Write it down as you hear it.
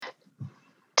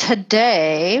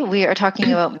today we are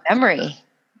talking about memory,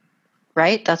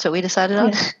 right? That's what we decided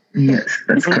on? Yes,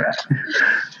 that's correct.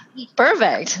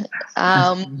 Perfect.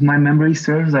 My memory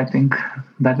serves, I think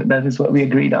that is what we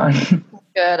agreed on.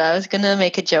 Good. I was going to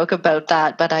make a joke about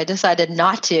that, but I decided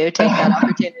not to take that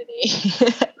opportunity.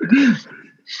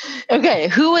 Okay.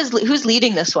 Who's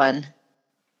leading this one?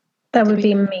 That would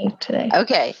be me today.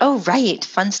 Okay. Oh, right.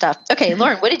 Fun stuff. Okay,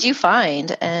 Lauren, what did you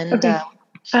find? And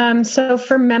so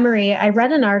for memory, I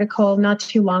read an article not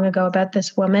too long ago about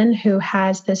this woman who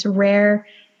has this rare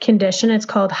condition. It's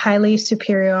called highly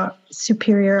superior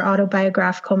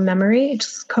autobiographical memory.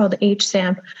 It's called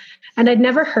HSAM. And I'd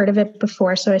never heard of it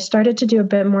before, so I started to do a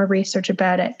bit more research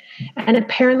about it. And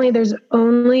apparently there's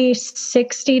only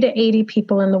 60 to 80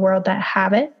 people in the world that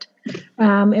have it.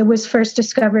 It was first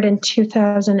discovered in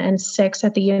 2006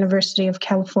 at the University of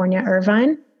California,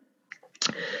 Irvine.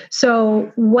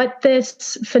 So what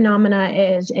this phenomena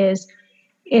is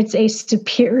it's a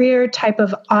superior type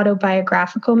of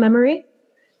autobiographical memory.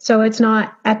 So it's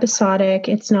not episodic,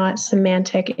 it's not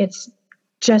semantic, it's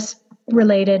just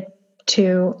related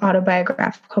to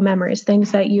autobiographical memories,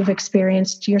 things that you've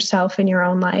experienced yourself in your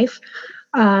own life.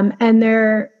 And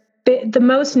the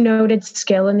most noted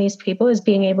skill in these people is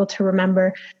being able to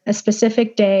remember a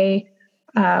specific day,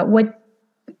 what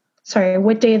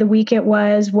day of the week it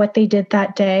was, what they did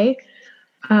that day.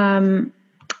 And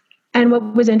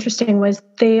what was interesting was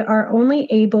they are only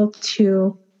able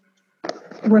to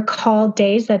recall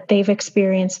days that they've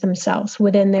experienced themselves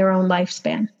within their own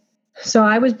lifespan. So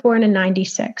I was born in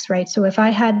 96, right? So if I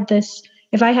had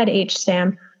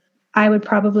HSAM, I would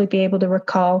probably be able to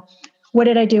recall, what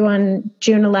did I do on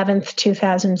June 11th,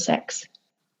 2006,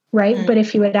 right? Mm-hmm. But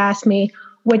if you had asked me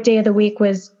what day of the week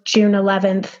was June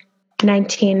 11th,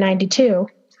 1992,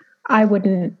 I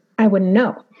wouldn't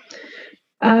know.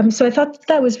 So I thought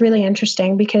that was really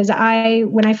interesting because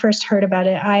when I first heard about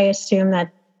it, I assumed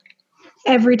that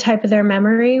every type of their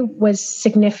memory was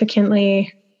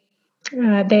significantly,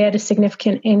 they had a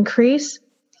significant increase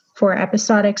for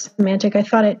episodic, semantic. I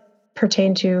thought it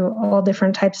pertained to all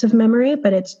different types of memory,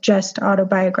 but it's just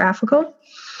autobiographical.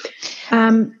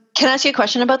 Can I ask you a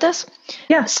question about this?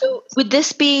 Yeah. So would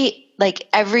this be like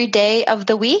every day of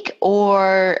the week,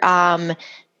 or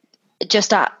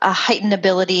just a heightened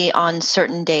ability on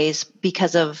certain days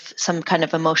because of some kind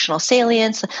of emotional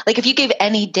salience? Like if you gave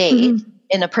any date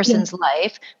in a person's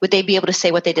life, would they be able to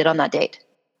say what they did on that date?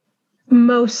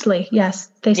 Mostly,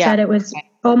 yes. They said it was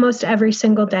almost every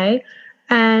single day.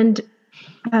 And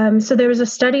so there was a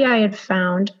study I had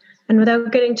found, and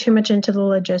without getting too much into the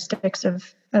logistics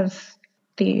of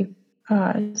the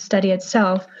study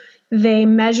itself, they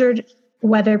measured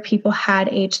whether people had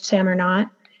HSAM or not.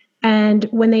 And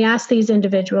when they asked these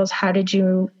individuals, how did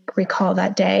you recall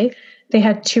that day? They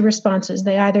had two responses.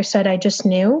 They either said, I just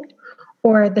knew,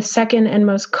 or the second and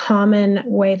most common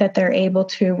way that they're able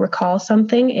to recall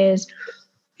something is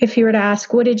if you were to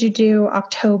ask, what did you do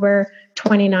October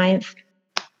 29th,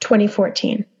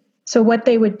 2014? So what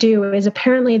they would do is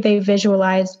apparently they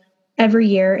visualize every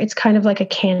year. It's kind of like a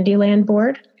Candyland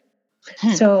board.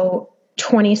 So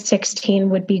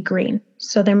 2016 would be green.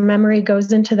 So their memory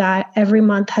goes into that. Every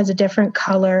month has a different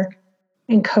color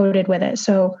encoded with it.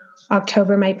 So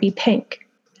October might be pink.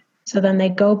 So then they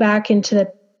go back into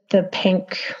the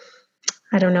pink,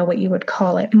 I don't know what you would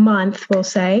call it, month, we'll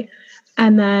say.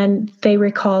 And then they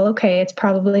recall, okay, it's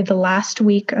probably the last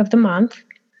week of the month.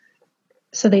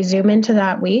 So they zoom into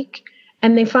that week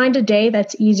and they find a day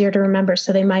that's easier to remember.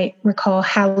 So they might recall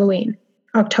Halloween,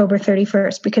 October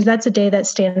 31st, because that's a day that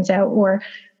stands out, or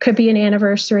could be an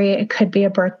anniversary. It could be a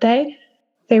birthday.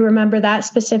 They remember that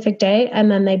specific day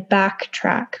and then they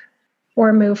backtrack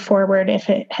or move forward if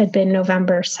it had been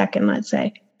November 2nd, let's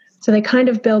say. So they kind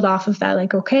of build off of that,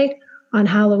 like, okay, on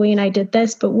Halloween I did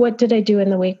this, but what did I do in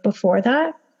the week before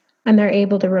that? And they're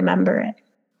able to remember it,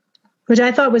 which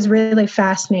I thought was really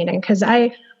fascinating because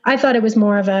I thought it was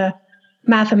more of a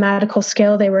mathematical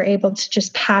skill. They were able to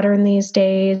just pattern these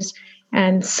days,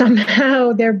 and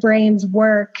somehow their brains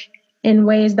work in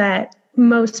ways that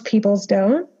most people's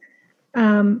don't.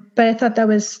 But I thought that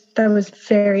was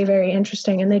very, very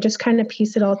interesting, and they just kind of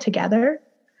piece it all together.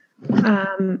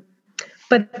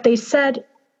 But they said,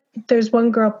 there's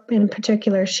one girl in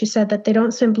particular, she said that they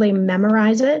don't simply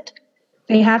memorize it.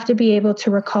 They have to be able to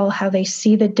recall how they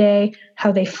see the day,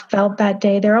 how they felt that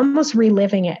day. They're almost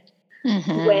reliving it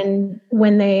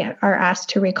when they are asked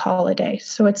to recall a day.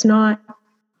 So it's not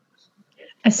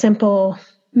a simple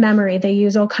memory. They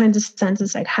use all kinds of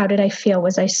senses, like how did I feel?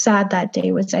 Was I sad that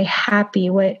day? Was I happy?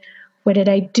 What did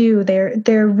I do?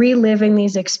 They're reliving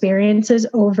these experiences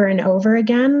over and over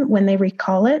again when they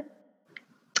recall it.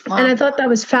 Wow. And I thought that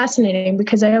was fascinating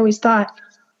because I always thought,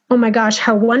 oh my gosh,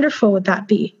 how wonderful would that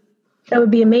be? That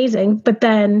would be amazing. But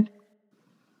then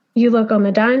you look on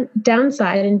the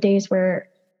downside in days where,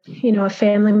 a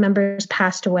family member's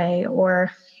passed away,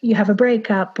 or you have a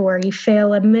breakup, or you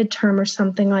fail a midterm or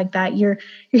something like that. You're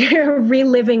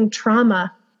reliving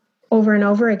trauma over and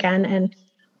over again. And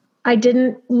I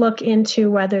didn't look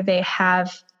into whether they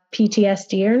have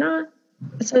PTSD or not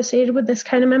associated with this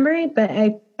kind of memory, but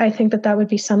I think that would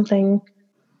be something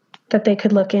that they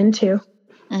could look into.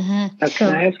 Mm-hmm.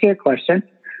 Can I ask you a question?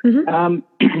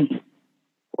 Mm-hmm.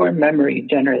 For memory,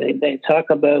 generally, they talk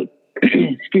about,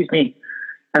 excuse me,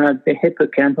 the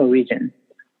hippocampal region.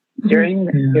 During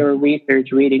your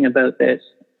research reading about this,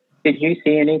 did you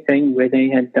see anything where they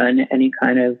had done any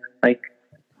kind of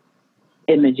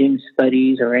imaging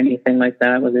studies or anything like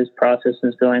that where this process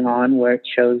is going on, where it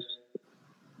shows,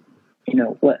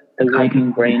 what the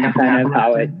working brain, kind of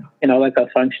how it, like a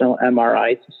functional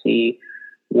MRI to see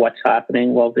what's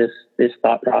happening while this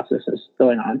thought process is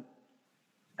going on?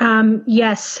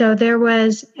 Yes. So there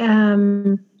was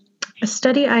a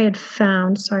study I had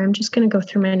found. Sorry, I'm just going to go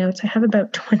through my notes. I have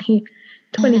about 20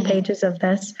 pages of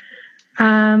this.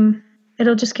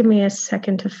 It'll just give me a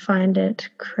second to find it,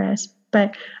 Chris.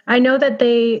 But I know that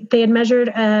they had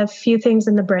measured a few things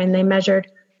in the brain. They measured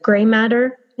gray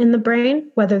matter in the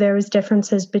brain, whether there was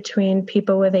differences between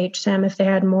people with HSAM, if they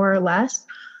had more or less.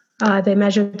 They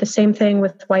measured the same thing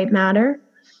with white matter.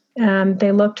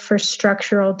 They looked for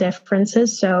structural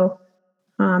differences, so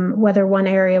whether one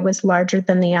area was larger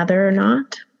than the other or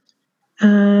not.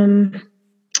 Let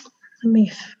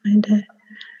me find it.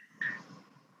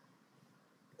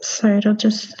 Sorry,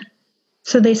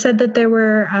 So they said that there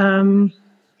were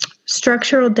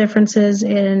structural differences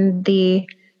in the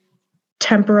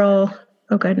temporal,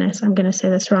 oh goodness, I'm going to say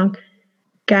this wrong,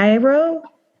 gyro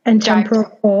and temporal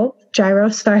pole,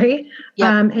 sorry,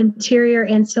 anterior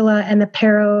insula and the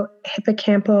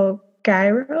parohippocampal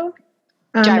gyro.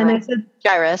 And they said,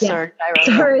 gyrus or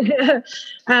gyro. Sorry.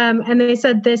 And they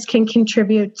said this can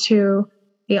contribute to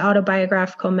the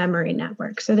autobiographical memory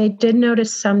network. So they did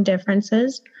notice some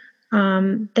differences.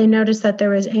 They noticed that there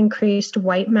was increased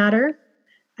white matter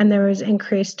and there was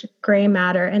increased gray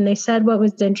matter. And they said what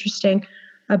was interesting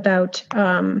about,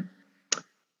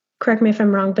 correct me if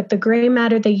I'm wrong, but the gray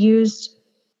matter they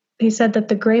said that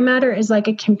the gray matter is like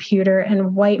a computer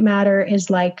and white matter is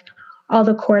like all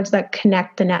the cords that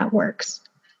connect the networks.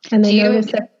 And they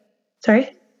noticed that,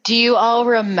 sorry? Do you all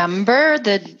remember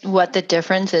what the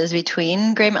difference is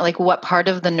between gray matter? Like what part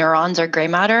of the neurons are gray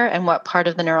matter and what part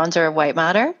of the neurons are white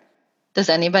matter? Does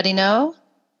anybody know?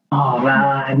 Oh,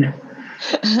 man.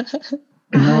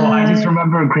 No, I just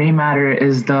remember gray matter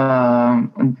is the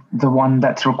one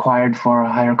that's required for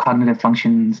higher cognitive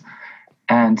functions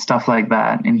and stuff like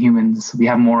that. In humans, we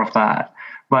have more of that.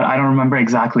 But I don't remember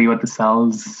exactly what the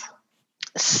cells...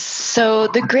 So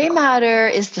the gray matter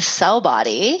is the cell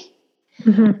body.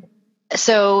 Mm-hmm.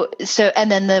 So,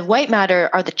 and then the white matter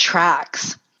are the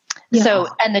tracks. Yeah. So,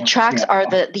 and the tracks are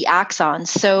the axons.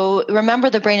 So remember,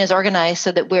 the brain is organized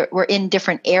so that we're in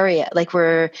different area. Like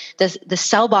the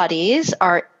cell bodies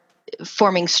are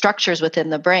forming structures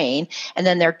within the brain, and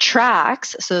then their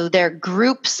tracks. So their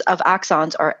groups of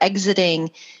axons are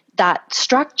exiting that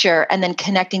structure and then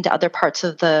connecting to other parts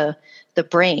of the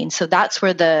brain. So that's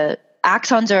where the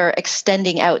axons are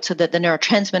extending out so that the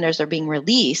neurotransmitters are being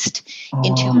released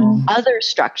into other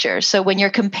structures. So when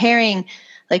you're comparing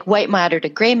like white matter to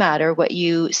gray matter, what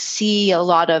you see a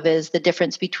lot of is the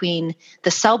difference between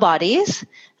the cell bodies,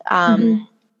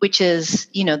 which is,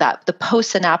 that the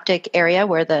postsynaptic area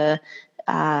where the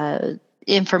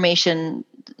information,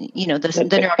 the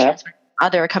neurotransmitters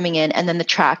are coming in, and then the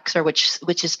tracks are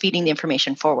which is feeding the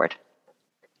information forward.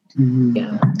 Mm-hmm.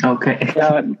 Yeah. Okay.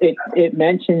 Now, it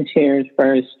mentions here as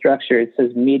far as structure, it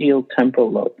says medial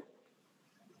temporal lobe.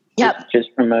 Yep. Just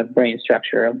from a brain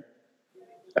structure.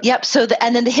 Yep. So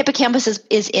and then the hippocampus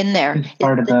is in there. It's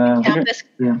part of the hippocampus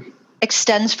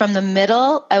extends from the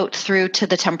middle out through to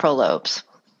the temporal lobes.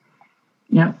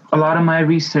 Yeah. A lot of my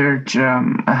research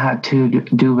I had to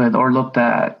do with or looked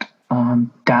at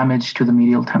damage to the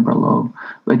medial temporal lobe,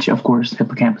 which of course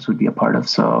hippocampus would be a part of.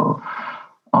 So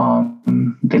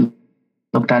they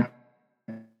looked at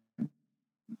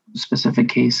specific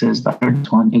cases, the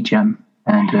first one, HM,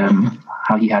 and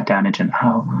how he had damage and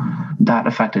how that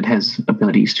affected his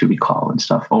abilities to recall and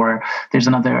stuff. Or there's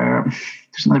another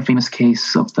famous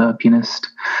case of the pianist,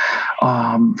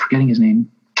 forgetting his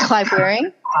name. Clive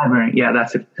Wearing? Clive Wearing, yeah,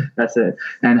 that's it.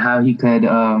 And how he could,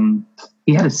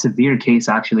 he had a severe case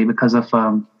actually because of,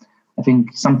 I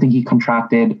think something he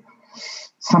contracted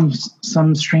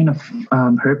some strain of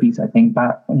herpes, I think,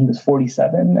 back when he was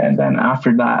 47, and then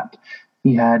after that,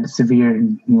 he had severe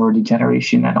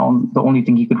neurodegeneration, and the only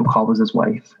thing he could recall was his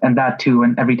wife, and that too.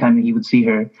 And every time he would see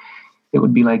her, it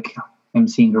would be like him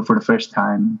seeing her for the first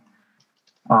time.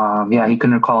 He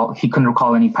couldn't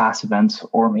recall any past events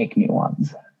or make new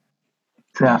ones.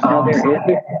 Sorry,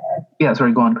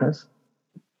 go on, Chris.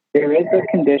 There is a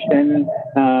condition.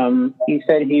 He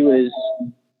said he was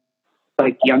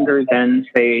like younger than,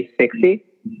 say, 60.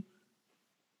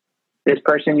 This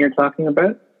person you're talking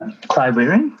about? Clive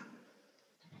Wearing?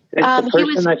 It's the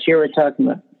person that you were talking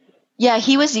about. Yeah,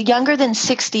 he was younger than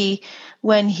 60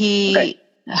 when he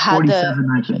had 47,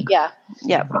 I think. Yeah.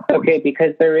 Okay,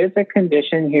 because there is a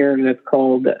condition here that's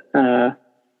called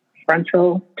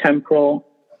frontal temporal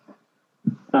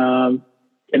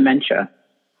dementia,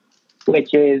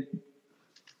 which is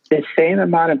the same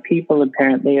amount of people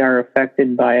apparently are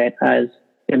affected by it as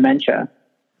dementia,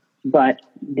 but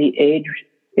the age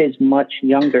is much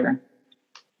younger.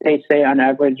 They say on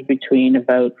average between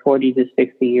about 40 to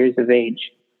 60 years of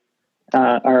age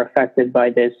are affected by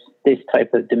this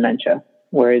type of dementia,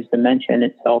 whereas dementia in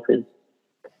itself is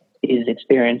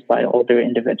experienced by older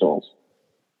individuals.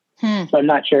 So I'm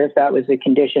not sure if that was a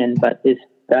condition, but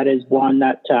that is one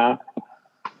that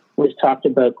was talked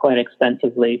about quite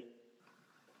extensively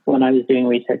when I was doing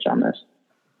research on this.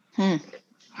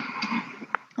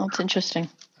 That's interesting.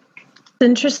 It's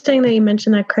interesting that you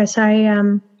mentioned that, Chris.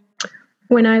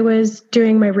 When I was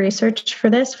doing my research for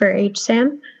this, for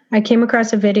HSAM, I came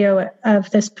across a video of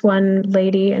this one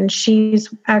lady, and she's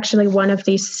actually one of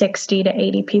these 60 to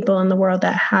 80 people in the world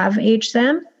that have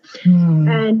HSAM.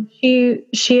 And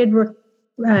she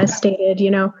had stated,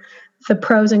 the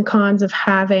pros and cons of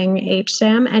having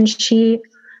HSAM. And she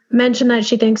mentioned that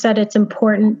she thinks that it's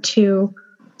important to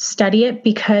study it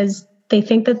because they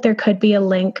think that there could be a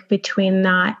link between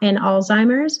that and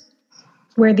Alzheimer's,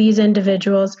 where these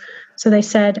individuals, so they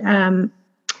said,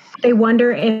 they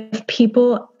wonder if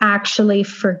people actually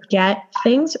forget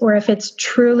things or if it's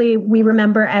truly we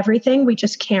remember everything, we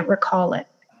just can't recall it.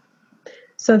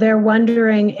 So they're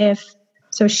wondering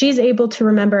so she's able to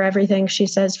remember everything, she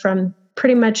says, from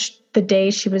pretty much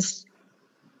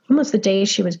almost the day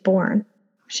she was born.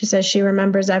 She says she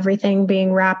remembers everything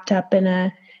being wrapped up in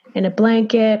a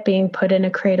blanket, being put in a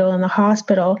cradle in the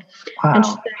hospital. Wow. And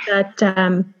she said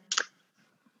that,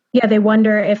 they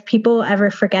wonder if people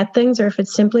ever forget things or if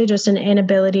it's simply just an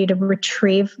inability to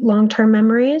retrieve long-term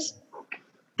memories.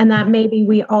 And that maybe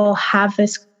we all have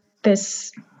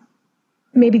this,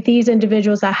 maybe these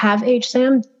individuals that have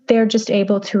HSAM, they're just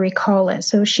able to recall it.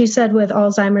 So she said with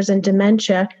Alzheimer's and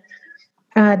dementia,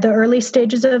 the early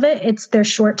stages of it, it's their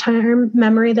short-term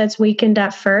memory that's weakened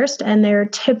at first, and they're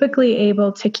typically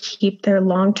able to keep their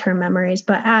long-term memories.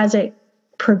 But as it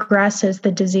progresses,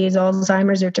 the disease,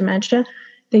 Alzheimer's or dementia,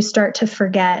 they start to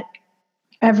forget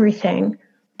everything.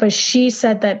 But she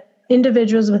said that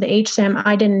individuals with HSAM,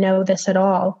 I didn't know this at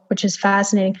all, which is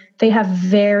fascinating. They have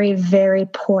very, very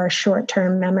poor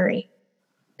short-term memory.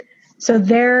 So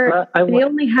they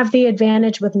only have the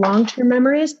advantage with long-term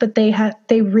memories, but they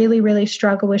really, really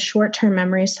struggle with short-term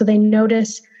memories. So they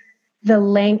notice the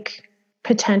link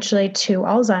potentially to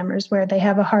Alzheimer's, where they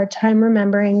have a hard time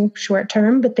remembering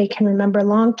short-term, but they can remember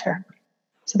long-term.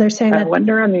 So they're saying I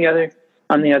wonder on the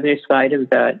other side of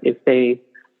that, if they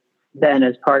then,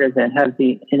 as part of that, have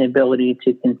the inability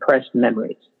to compress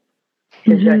memories.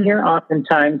 Because I hear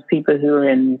oftentimes people who are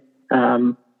in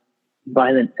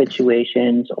violent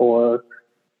situations or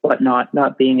whatnot,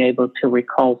 not being able to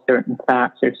recall certain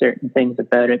facts or certain things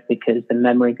about it because the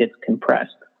memory gets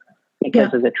compressed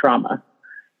because of the trauma.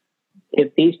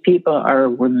 If these people are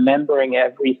remembering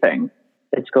everything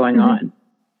that's going on,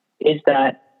 is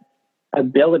that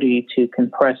ability to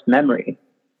compress memory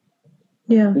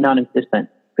non-existent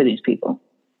for these people?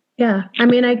 Yeah. I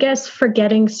mean, I guess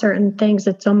forgetting certain things,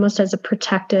 it's almost as a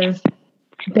protective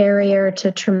barrier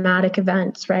to traumatic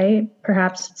events, right?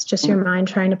 Perhaps it's just your mind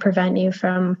trying to prevent you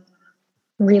from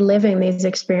reliving these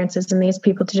experiences, and these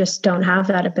people just don't have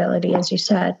that ability, as you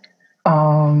said.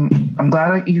 I'm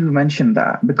glad that you mentioned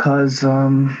that, because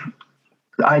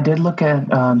I did look at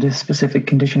this specific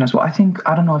condition as well.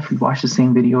 I don't know if you watched the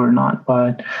same video or not,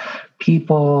 but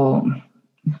people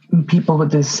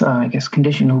with this,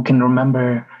 condition who can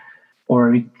remember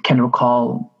or can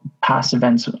recall past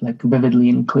events like vividly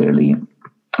and clearly.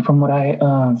 From what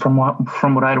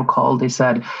I recall, they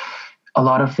said a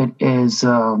lot of it is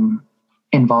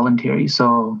involuntary.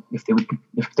 So if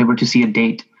they were to see a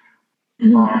date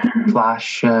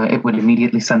flash, it would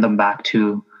immediately send them back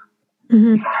to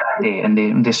that day,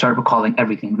 and they start recalling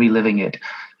everything, reliving it.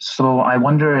 So I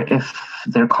wonder if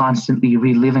they're constantly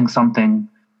reliving something.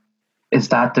 Is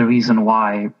that the reason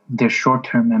why their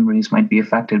short-term memories might be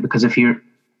affected? Because if you're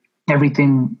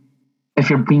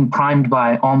being primed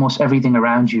by almost everything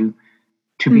around you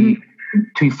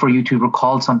for you to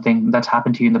recall something that's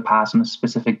happened to you in the past on a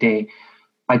specific day,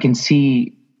 I can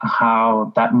see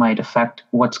how that might affect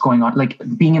what's going on. Like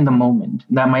being in the moment,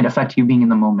 that might affect you being in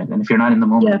the moment. And if you're not in the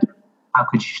moment,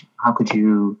 how could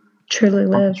you truly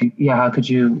live? How could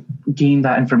you gain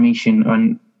that information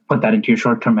and put that into your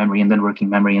short-term memory and then working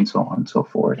memory and so on and so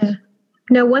forth? Yeah.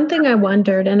 Now, one thing I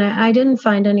wondered, and I didn't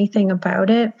find anything about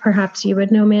it, perhaps you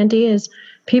would know, Mandy, is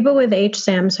people with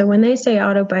HSAM. So when they say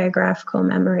autobiographical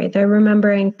memory, they're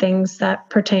remembering things that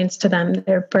pertains to them,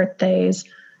 their birthdays,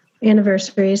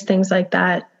 anniversaries, things like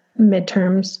that,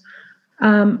 midterms.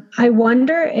 I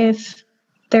wonder if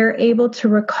they're able to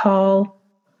recall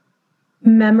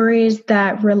memories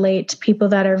that relate to people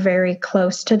that are very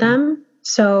close to them.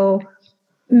 So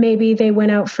maybe they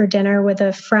went out for dinner with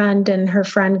a friend and her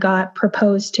friend got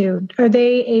proposed to. Are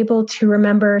they able to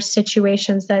remember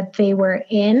situations that they were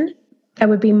in that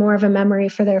would be more of a memory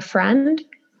for their friend?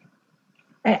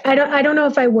 I don't know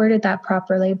if I worded that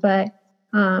properly, but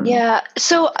yeah.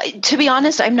 So to be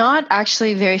honest, I'm not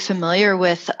actually very familiar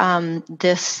with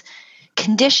this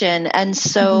condition, and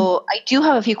so I do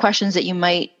have a few questions that you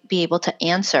might be able to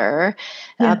answer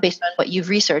based on what you've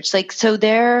researched. Like, so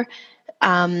their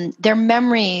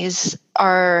memories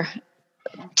are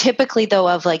typically though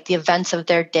of like the events of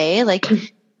their day, like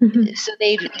so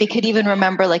they could even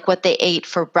remember like what they ate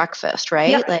for breakfast,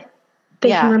 right? Yep. Like they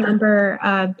can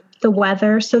remember the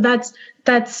weather. So that's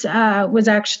was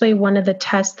actually one of the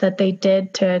tests that they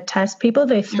did to test people.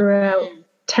 They threw out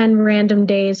 10 random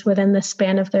days within the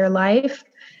span of their life,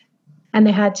 and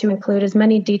they had to include as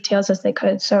many details as they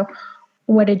could. So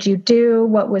what did you do?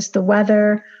 What was the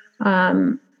weather?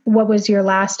 What was your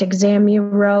last exam you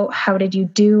wrote? How did you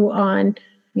do on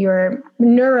your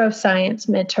neuroscience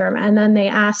midterm? And then they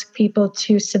ask people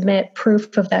to submit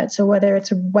proof of that. So whether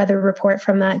it's a weather report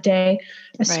from that day,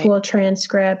 a school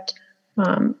transcript,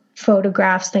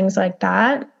 photographs, things like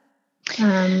that.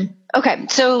 Okay,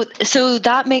 so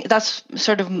that's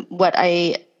sort of what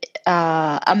I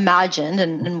imagined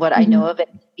and what I know of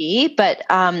it to be. But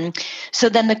so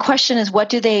then the question is,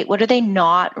 what are they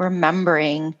not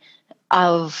remembering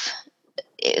of,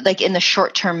 like in the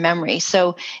short-term memory?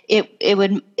 So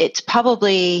it's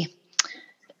probably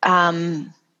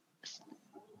because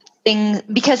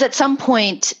at some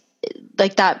point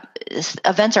like that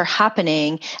events are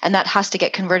happening and that has to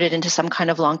get converted into some kind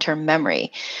of long-term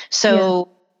memory. So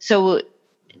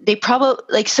they probably,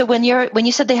 like, so when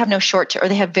you said they have no or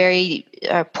they have very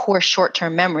poor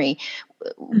short-term memory,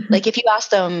 like if you ask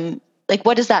them, like,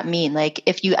 what does that mean? Like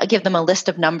if you give them a list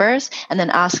of numbers and then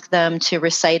ask them to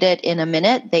recite it in a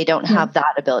minute, they don't have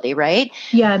that ability, right?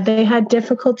 Yeah, they had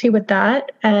difficulty with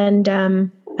that. And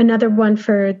another one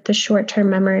for the short-term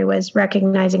memory was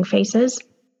recognizing faces.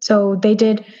 So they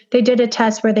did a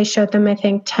test where they showed them, I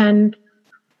think, 10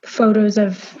 photos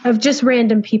of just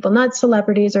random people, not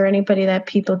celebrities or anybody that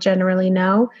people generally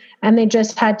know. And they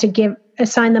just had to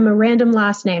assign them a random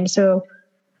last name. So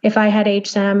if I had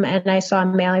HSM and I saw a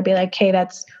male, I'd be like, hey,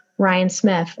 that's Ryan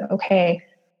Smith. Okay.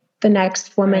 The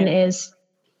next woman is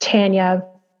Tanya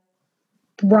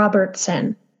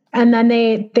Robertson. And then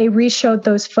they re-showed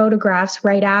those photographs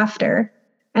right after,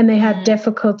 and they had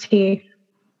difficulty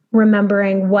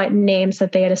remembering what names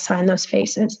that they had assigned those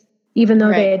faces, even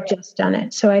though they had just done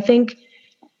it. So I think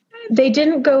they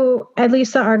didn't go, at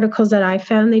least the articles that I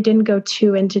found, they didn't go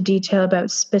too into detail about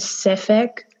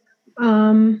specific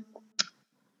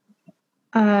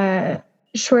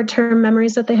short-term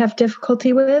memories that they have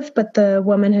difficulty with, but the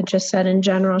woman had just said in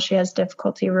general she has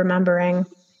difficulty remembering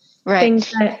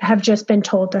things that have just been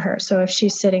told to her. So if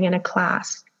she's sitting in a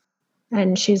class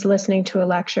and she's listening to a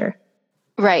lecture,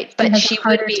 but she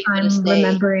would be time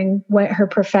remembering what her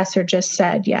professor just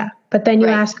said. But then you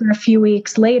ask her a few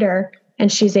weeks later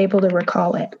and she's able to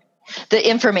recall it. The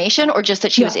information, or just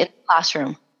that she was in the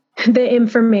classroom? The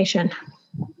information.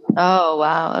 Oh,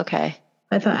 wow. Okay.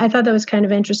 I thought that was kind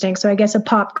of interesting. So I guess a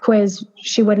pop quiz,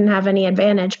 she wouldn't have any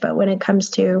advantage, but when it comes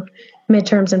to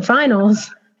midterms and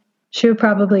finals, she would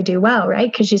probably do well,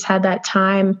 right? Because she's had that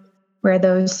time where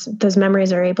those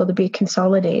memories are able to be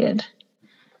consolidated.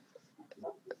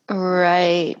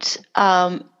 Right.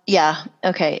 Yeah.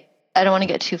 Okay. I don't want to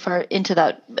get too far into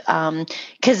that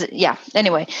because,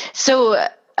 anyway. So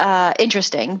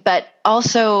interesting. But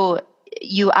also,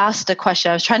 you asked a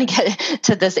question. I was trying to get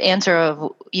to this answer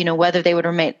of, whether they would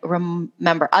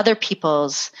remember other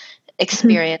people's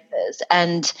experiences.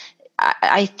 And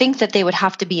I think that they would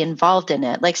have to be involved in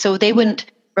it. Like, so they wouldn't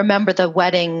remember the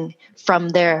wedding from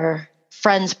their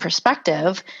friend's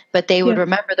perspective, but they would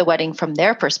remember the wedding from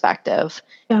their perspective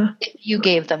if you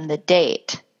gave them the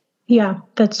date. Yeah,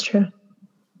 that's true.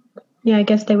 Yeah, I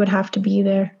guess they would have to be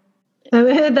there.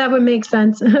 That would make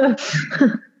sense.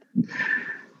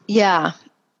 Yeah.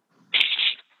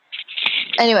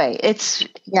 Anyway, it's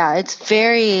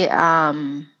very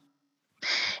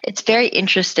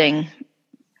interesting.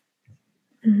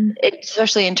 Mm-hmm.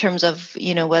 Especially in terms of,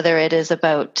 whether it is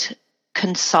about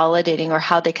consolidating or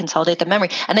how they consolidate the memory.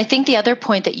 And I think the other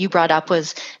point that you brought up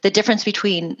was the difference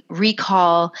between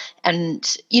recall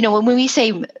and, when we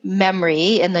say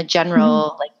memory in the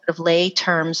general, like sort of lay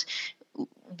terms,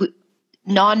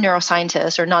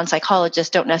 non-neuroscientists or non-psychologists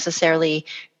don't necessarily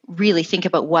really think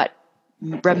about what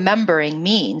remembering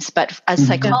means, but as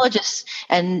psychologists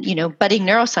and budding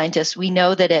neuroscientists, we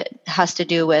know that it has to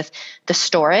do with the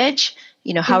storage.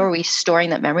 How are we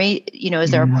storing that memory? Is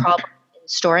there a problem in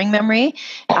storing memory?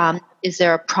 Is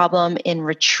there a problem in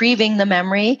retrieving the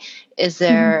memory?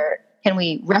 Can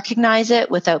we recognize it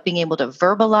without being able to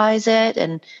verbalize it?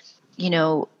 And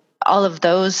all of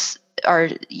those are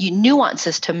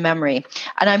nuances to memory.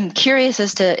 And I'm curious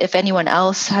as to if anyone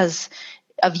else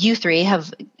of you three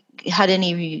have had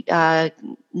any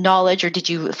knowledge, or did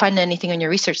you find anything in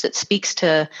your research that speaks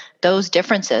to those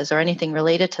differences or anything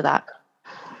related to that?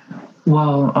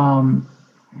 Well,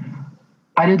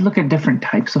 I did look at different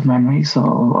types of memory.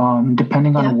 So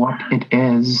depending on what it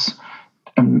is,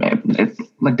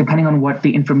 depending on what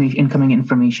the incoming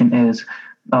information is,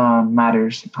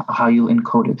 matters how you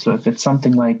encode it. So if it's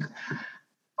something like,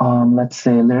 let's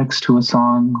say, lyrics to a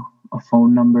song, a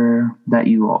phone number that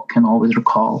you can always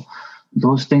recall,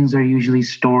 those things are usually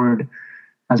stored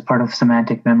as part of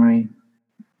semantic memory.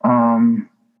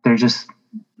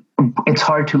 It's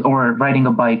hard to, or riding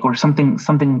a bike or something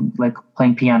like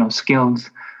playing piano, skills,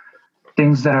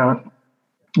 things that are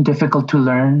difficult to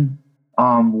learn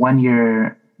when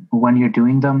you're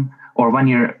doing them or when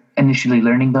you're initially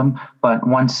learning them, but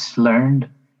once learned,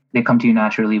 they come to you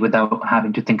naturally without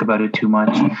having to think about it too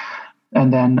much.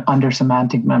 And then under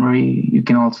semantic memory, you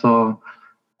can also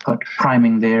put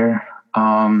priming there.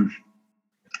 How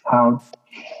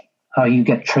you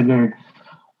get triggered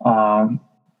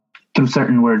through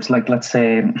certain words. Like let's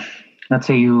say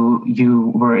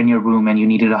you were in your room and you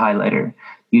needed a highlighter.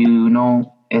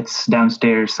 It's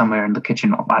downstairs somewhere in the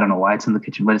kitchen. I don't know why it's in the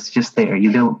kitchen, but it's just there.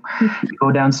 You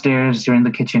go downstairs, you're in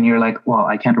the kitchen, you're like, well,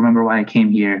 I can't remember why I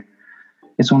came here.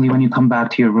 It's only when you come back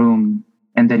to your room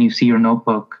and then you see your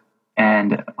notebook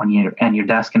and your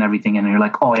desk and everything, and you're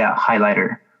like, oh yeah,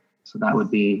 highlighter. So that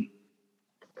would be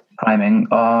priming.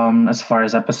 As far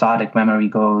as episodic memory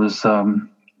goes,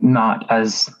 not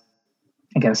as,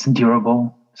 I guess,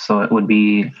 durable. So it would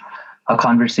be a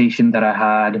conversation that I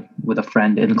had with a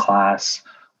friend in class,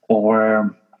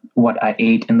 or what I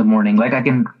ate in the morning. Like I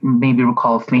can maybe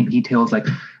recall faint details. Like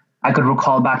I could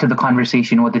recall back to the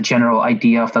conversation what the general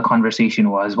idea of the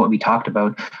conversation was, what we talked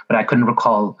about, but I couldn't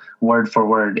recall word for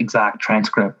word exact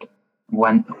transcript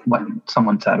when what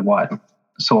someone said what,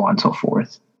 so on and so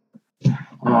forth.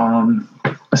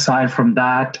 Aside from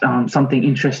that, something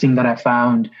interesting that I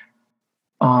found,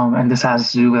 and this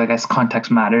has to do with, I guess,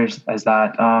 context matters, is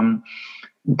that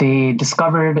they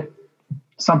discovered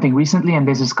something recently and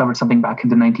they discovered something back in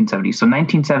the 1970s. So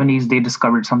 1970s, they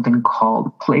discovered something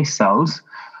called place cells,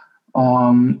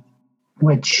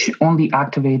 which only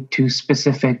activate to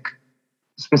specific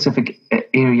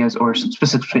areas or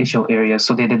specific spatial areas.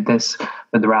 So they did this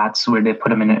with rats where they put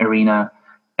them in an arena,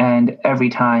 and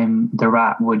every time the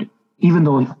rat would, even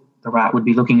though the rat would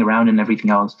be looking around and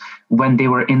everything else, when they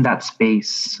were in that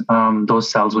space, those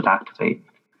cells would activate.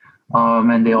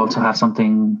 And they also have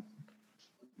something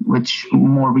which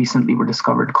more recently were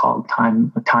discovered called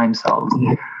time cells,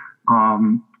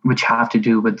 which have to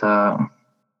do with the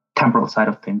temporal side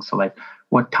of things. So like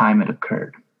what time it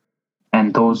occurred.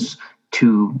 And those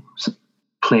two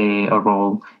play a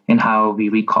role in how we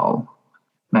recall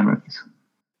memories.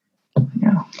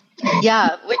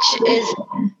 Yeah, which is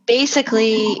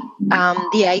basically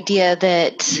the idea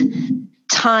that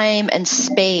time and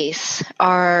space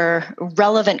are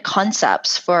relevant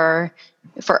concepts for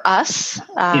us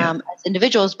as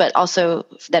individuals, but also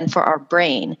then for our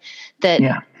brain.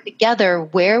 That together,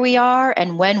 where we are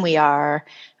and when we are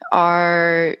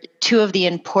two of the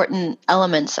important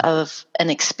elements of an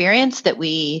experience that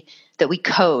we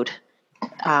code.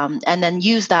 And then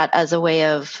use that as a way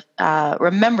of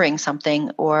remembering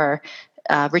something or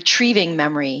retrieving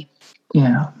memory.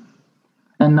 Yeah.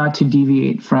 And not to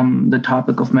deviate from the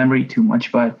topic of memory too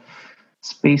much, but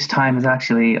space-time is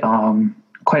actually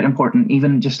quite important,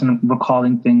 even just in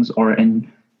recalling things or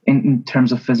in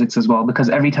terms of physics as well, because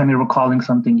every time you're recalling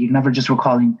something, you're never just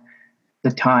recalling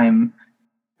the time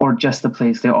or just the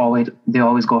place. They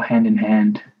always go hand in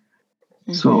hand.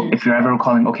 Mm-hmm. So if you're ever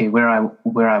recalling, okay, where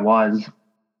I was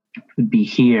would be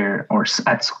here or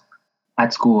at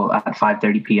school at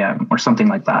 5:30 p.m. or something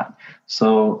like that.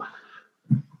 So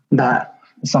that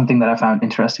is something that I found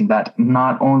interesting, that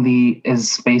not only is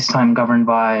space-time governed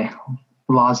by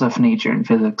laws of nature and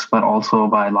physics, but also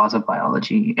by laws of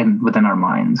biology and within our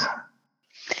minds.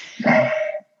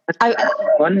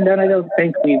 One that I don't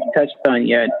think we've touched on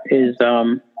yet is,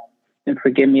 and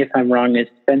forgive me if I'm wrong, is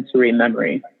sensory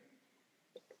memory.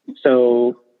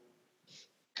 So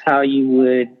how you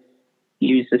would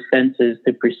use the senses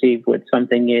to perceive what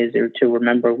something is or to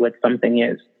remember what something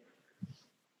is.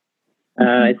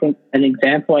 I think an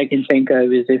example I can think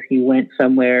of is if you went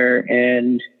somewhere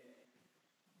and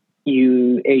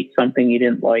you ate something you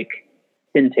didn't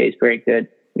taste very good.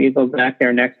 You go back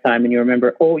there next time and you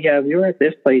remember, oh yeah, we were at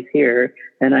this place here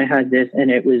and I had this and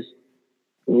it was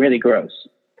really gross.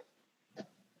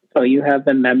 So you have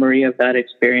the memory of that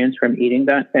experience from eating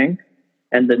that thing,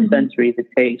 and the sensory, the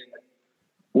taste,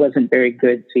 wasn't very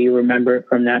good, so you remember it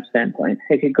from that standpoint.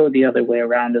 It could go the other way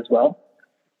around as well,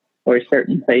 or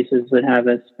certain places that have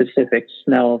a specific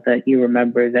smell that you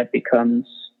remember that becomes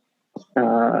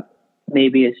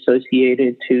maybe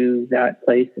associated to that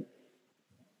place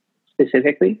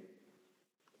specifically.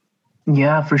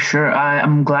 Yeah, for sure.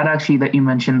 I'm glad actually that you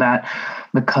mentioned that,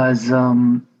 because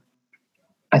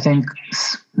I think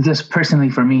this personally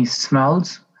for me,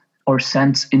 smells or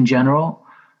scents in general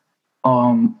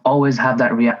always have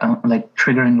that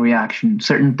triggering reaction.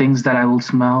 Certain things that I will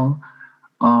smell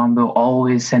will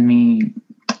always send me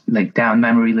like down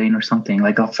memory lane or something.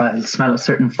 Like if I smell a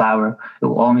certain flower, it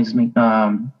will always make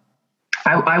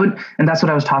I would, and that's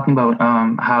what I was talking about,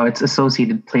 how it's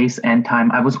associated place and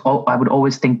time. I would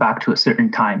always think back to a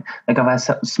certain time. Like if I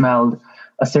smelled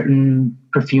a certain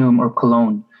perfume or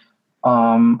cologne,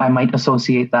 I might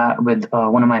associate that with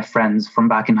one of my friends from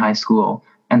back in high school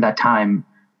and that time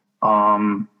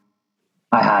I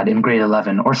had in grade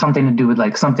 11, or something to do with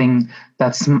like something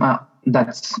that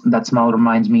smell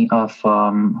reminds me of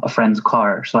a friend's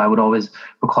car. So I would always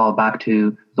recall back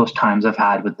to those times I've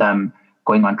had with them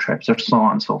going on trips or so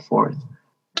on and so forth.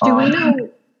 Do we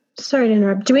know, sorry to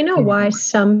interrupt, do we know why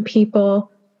some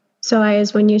people,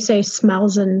 when you say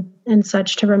smells and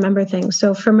such to remember things,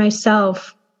 so for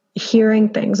myself, hearing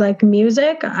things like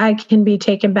music, I can be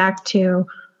taken back to,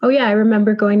 oh yeah, I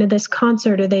remember going to this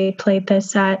concert, or they played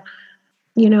this at,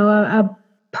 a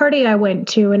party I went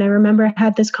to, and I remember I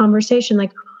had this conversation.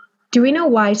 Like, do we know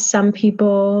why some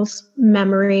people's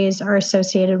memories are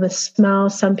associated with smell,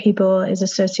 some people is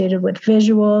associated with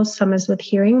visual, some is with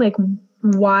hearing? Like,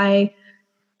 why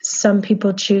some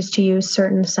people choose to use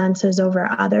certain senses over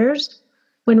others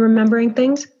when remembering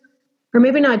things? Or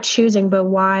maybe not choosing, but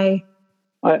why?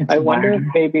 I wonder if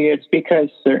maybe it's because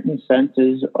certain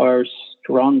senses are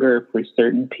stronger for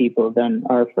certain people than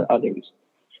are for others.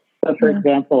 So for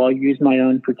example, I'll use my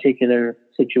own particular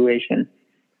situation.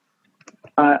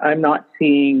 I'm not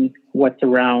seeing what's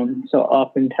around, so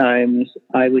oftentimes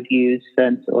I would use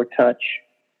sense or touch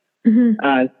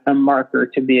as a marker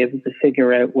to be able to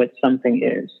figure out what something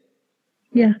is.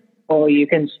 Yeah. Or you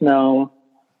can smell.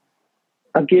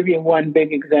 I'll give you one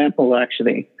big example,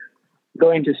 actually.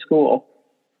 Going to school,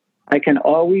 I can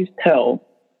always tell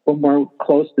when we're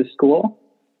close to school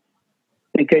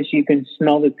because you can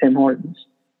smell the Tim Hortons.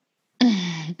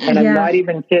 And I'm not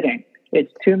even kidding.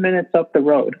 It's 2 minutes up the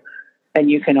road. And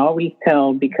you can always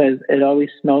tell because it always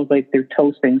smells like they're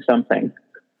toasting something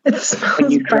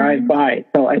when you drive by.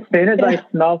 So as soon as I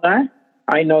smell that,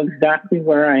 I know exactly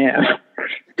where I am.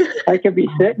 I could be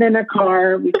sitting in a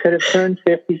car. We could have turned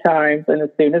 50 times. And as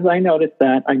soon as I notice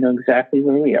that, I know exactly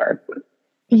where we are.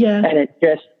 Yeah. And it's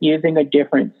just using a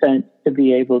different sense to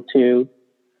be able to,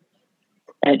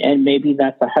 and maybe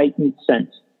that's a heightened sense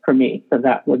for me. So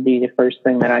that would be the first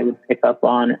thing that I would pick up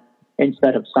on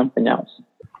instead of something else.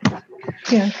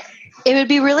 Yeah. It would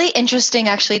be really interesting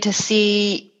actually to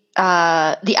see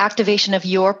the activation of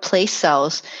your place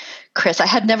cells, Chris. I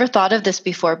had never thought of this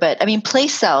before, but I mean,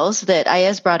 place cells that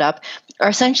Ayaz brought up are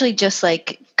essentially just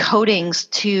like coatings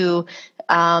to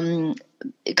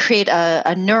create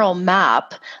a neural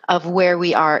map of where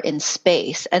we are in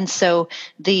space. And so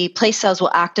the place cells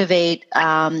will activate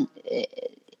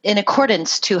in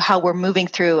accordance to how we're moving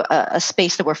through a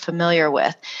space that we're familiar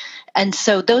with. And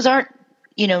so those aren't,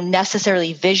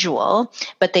 necessarily visual,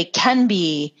 but they can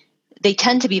be they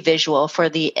tend to be visual for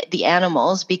the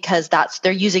animals because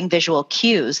they're using visual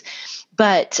cues.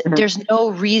 But there's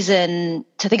no reason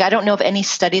to think, I don't know of any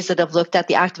studies that have looked at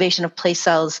the activation of place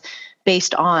cells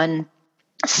based on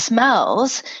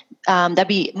smells. That'd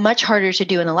be much harder to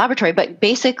do in a laboratory. But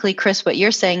basically, Chris, what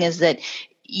you're saying is that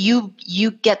you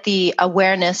get the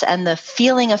awareness and the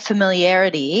feeling of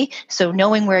familiarity, so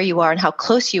knowing where you are and how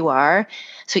close you are.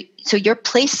 So your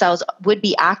place cells would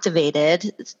be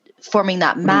activated, forming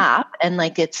that map, and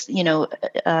like it's,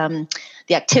 the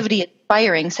activity is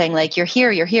firing, saying like you're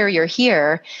here, you're here, you're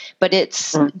here, but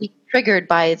it's triggered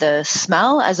by the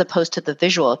smell as opposed to the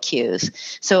visual cues.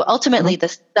 So ultimately,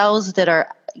 the cells that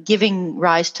are giving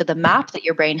rise to the map that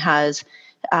your brain has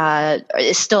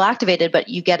is still activated, but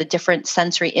you get a different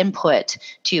sensory input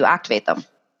to activate them.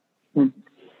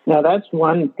 Now that's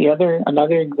one.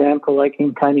 Another example I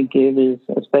can kind of give is,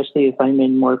 especially if I'm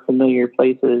in more familiar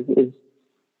places, is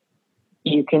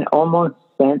you can almost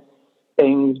sense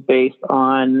things based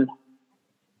on,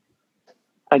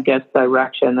 I guess,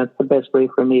 direction. That's the best way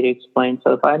for me to explain.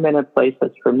 So if I'm in a place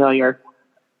that's familiar,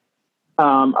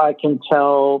 I can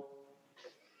tell,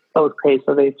 okay,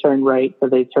 so they've turned right, so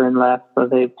they've turned left, so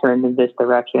they've turned in this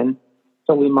direction.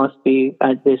 So we must be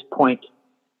at this point.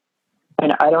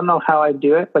 And I don't know how I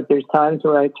do it, but there's times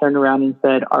where I turn around and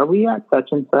said, are we at such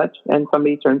and such? And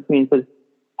somebody turns to me and says,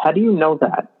 how do you know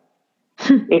that?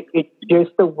 It's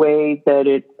just the way that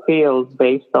it feels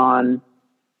based on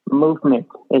movement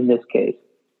in this case.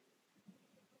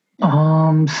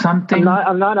 Something.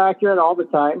 I'm not accurate all the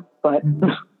time, but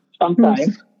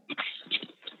sometimes.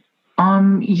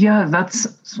 Yeah,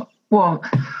 well,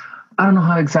 I don't know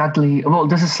how exactly. Well,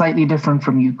 this is slightly different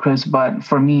from you, Chris, but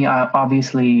for me, I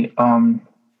obviously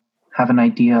have an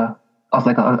idea of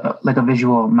like a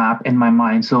visual map in my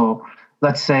mind. So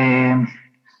let's say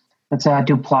I had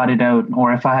to plot it out,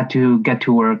 or if I had to get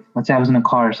to work. Let's say I was in a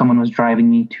car, someone was driving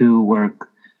me to work,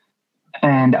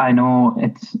 and I know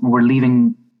we're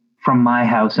leaving from my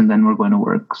house and then we're going to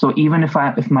work. So even if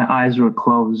my eyes were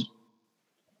closed,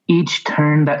 each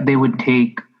turn that they would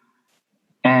take,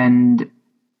 and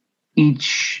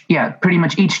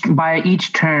by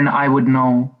each turn, I would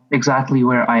know exactly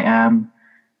where I am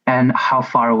and how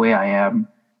far away I am.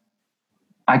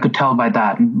 I could tell by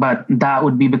that, but that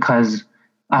would be because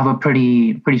I have a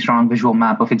pretty strong visual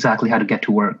map of exactly how to get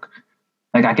to work.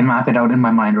 Like I can map it out in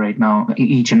my mind right now,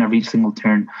 each and every single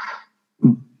turn.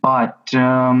 But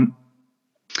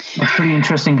it's pretty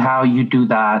interesting how you do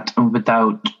that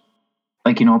without,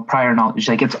 prior knowledge.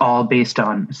 Like it's all based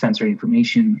on sensory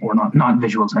information, or not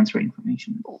visual sensory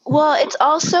information. Well, it's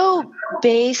also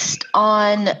based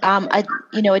on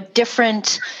a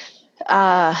different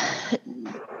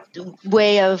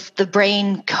way of the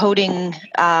brain coding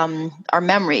our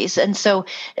memories. And so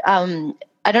I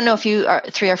don't know if you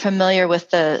three are familiar with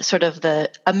the sort of the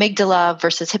amygdala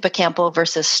versus hippocampal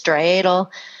versus striatal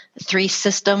three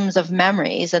systems of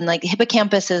memories. And like the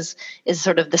hippocampus is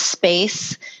sort of the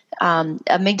space.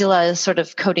 Amygdala is sort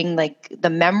of coding like the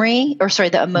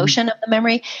emotion of the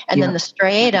memory. And then the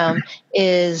striatum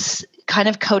is kind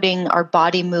of coding our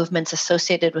body movements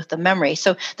associated with the memory.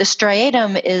 So the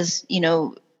striatum is,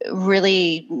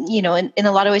 really, in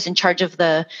a lot of ways in charge of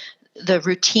the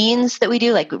routines that we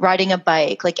do, like riding a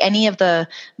bike, like any of the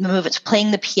movements,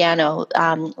 playing the piano,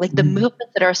 like the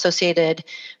movements that are associated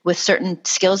with certain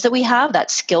skills that we have,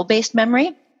 that skill-based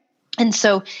memory. And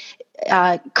so,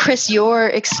 Chris, your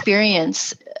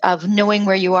experience of knowing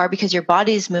where you are because your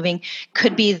body is moving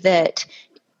could be that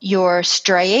your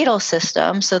striatal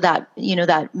system, so that,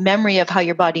 that memory of how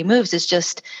your body moves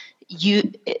is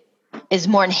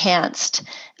more enhanced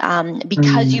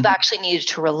because you've actually needed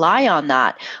to rely on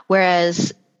that.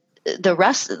 Whereas the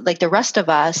rest of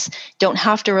us don't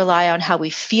have to rely on how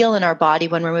we feel in our body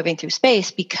when we're moving through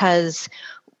space because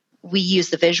we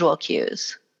use the visual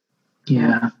cues.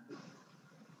 Yeah.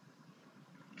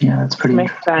 Yeah, that's pretty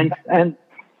makes sense. And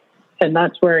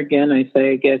that's where, again, I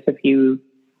say, I guess if you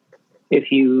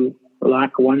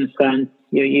lack one sense,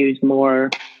 you use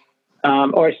more,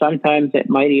 or sometimes it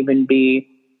might even be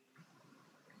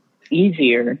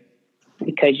easier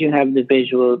because you have the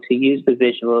visual to use the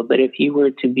visual. But if you were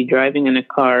to be driving in a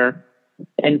car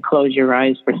and close your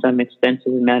eyes for some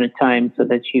extensive amount of time so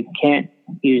that you can't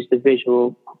use the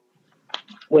visual,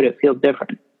 would it feel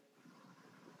different?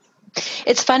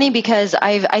 It's funny because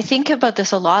I think about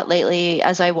this a lot lately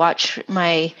as I watch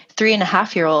my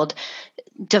 3.5-year-old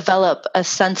develop a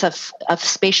sense of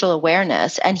spatial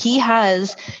awareness. And he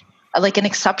has like an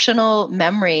exceptional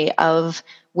memory of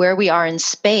where we are in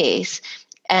space.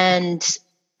 And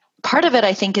part of it,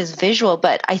 I think, is visual,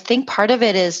 but I think part of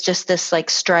it is just this like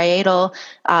striatal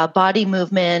body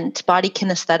movement, body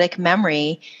kinesthetic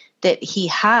memory that he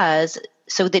has,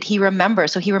 so that he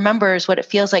remembers. So he remembers what it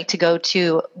feels like to go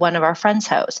to one of our friends'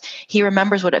 house. He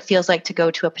remembers what it feels like to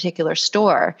go to a particular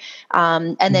store.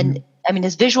 And then, I mean,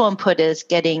 his visual input is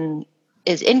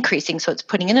increasing, so it's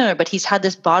putting in there, but he's had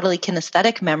this bodily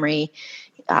kinesthetic memory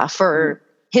for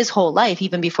his whole life,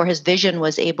 even before his vision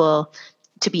was able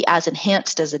to be as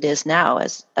enhanced as it is now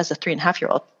as a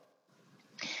 3.5-year-old.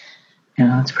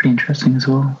 Yeah, that's pretty interesting as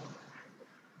well.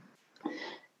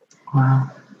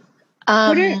 Wow.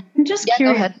 I'm just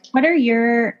curious,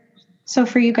 so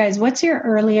for you guys, what's your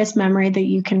earliest memory that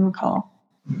you can recall?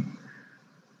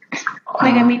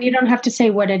 Like, I mean, you don't have to say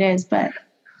what it is, but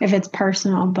if it's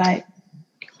personal, but.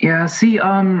 Yeah, see,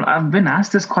 I've been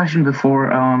asked this question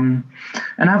before, and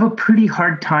I have a pretty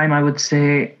hard time, I would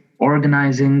say,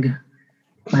 organizing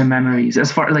my memories.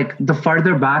 As far, like, the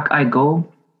farther back I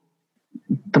go,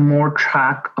 the more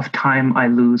track of time I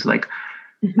lose. Like,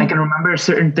 I can remember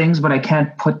certain things, but I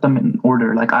can't put them in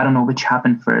order. Like, I don't know which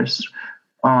happened first.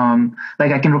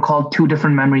 Like, I can recall 2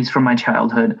 different memories from my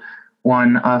childhood.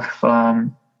 One of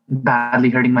badly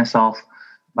hurting myself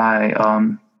by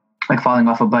like falling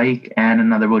off a bike, and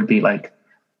another would be like,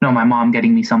 my mom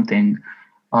getting me something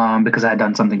because I had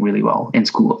done something really well in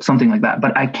school, something like that.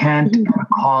 But I can't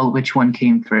recall which one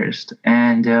came first.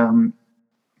 And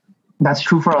that's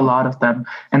true for a lot of them.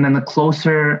 And then the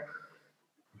closer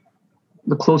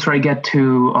I get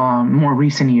to more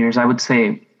recent years, I would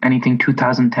say anything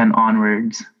 2010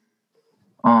 onwards,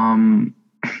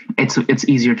 it's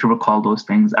easier to recall those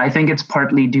things. I think it's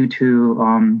partly due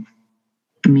to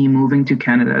me moving to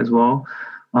Canada as well.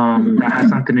 That has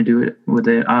something to do with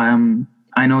it.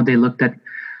 I know they looked at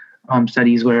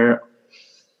studies where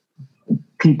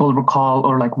people recall,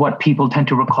 or like what people tend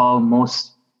to recall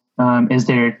most is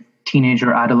their teenage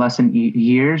or adolescent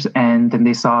years, and then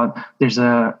they saw there's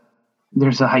a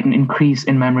heightened increase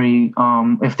in memory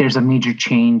if there's a major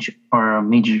change or a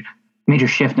major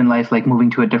shift in life, like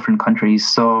moving to a different country.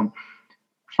 So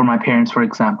for my parents, for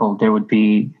example, they would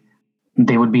be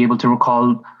able to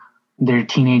recall their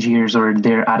teenage years or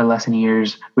their adolescent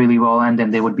years really well, and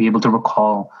then they would be able to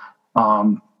recall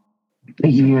the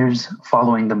years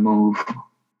following the move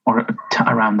or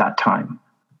around that time.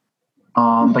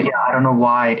 But yeah, I don't know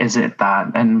why is it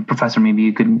that, and Professor, maybe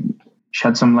you could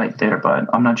shed some light there, but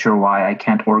I'm not sure why I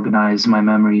can't organize my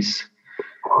memories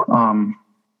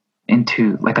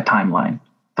into like a timeline,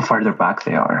 the farther back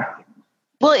they are.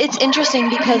 Well, it's interesting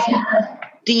because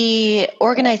the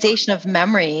organization of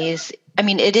memories, I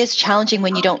mean, it is challenging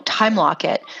when you don't time lock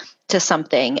it to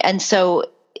something. And so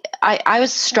I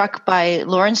was struck by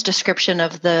Lauren's description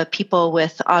of the people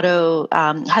with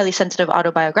highly sensitive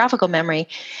autobiographical memory,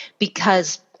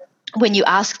 because when you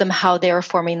ask them how they were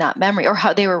forming that memory or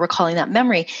how they were recalling that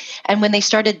memory, and when they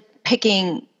started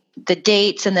picking the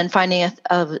dates and then finding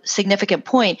a significant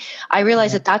point, I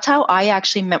realized that that's how I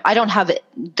actually I don't have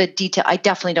the detail. I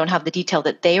definitely don't have the detail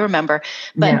that they remember.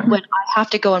 But when I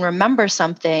have to go and remember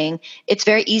something, it's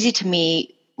very easy to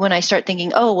me when I start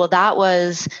thinking, oh, well, that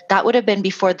would have been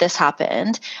before this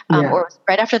happened, or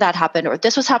right after that happened, or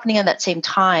this was happening at that same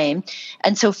time.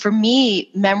 And so for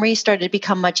me, memory started to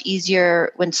become much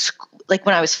easier when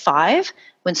I was 5,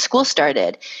 when school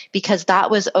started, because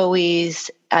that was always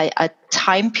a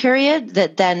time period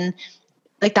that then,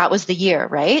 like, that was the year,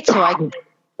 right? So I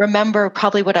remember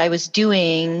probably what I was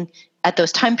doing at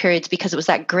those time periods because it was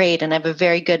that grade, and I have a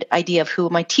very good idea of who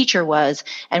my teacher was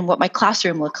and what my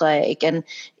classroom looked like, and,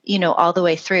 all the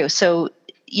way through. So,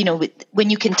 when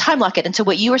you can time lock it. And so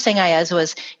what you were saying, Ayaz,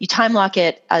 was you time lock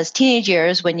it as teenage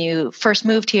years when you first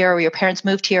moved here or your parents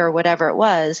moved here or whatever it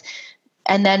was.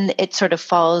 And then it sort of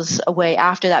falls away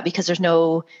after that because there's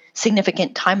no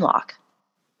significant time lock.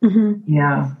 Mm-hmm.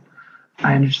 Yeah,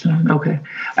 I understand. Okay.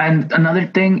 And another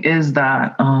thing is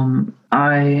that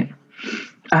I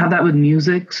have that with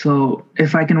music. So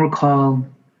if I can recall,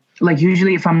 like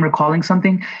usually if I'm recalling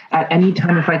something, at any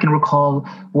time if I can recall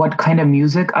what kind of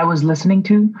music I was listening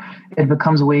to, it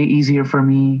becomes way easier for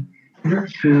me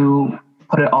to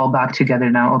put it all back together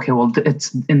now. Okay, well,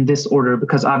 it's in this order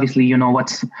because obviously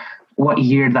what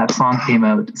year that song came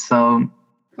out. So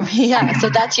yeah, so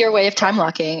that's your way of time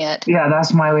locking it. Yeah,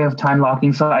 that's my way of time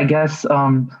locking. So I guess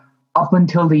up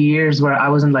until the years where I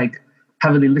wasn't like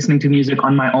heavily listening to music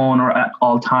on my own or at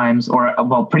all times, or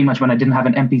well, pretty much when I didn't have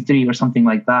an MP3 or something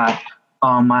like that,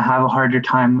 I have a harder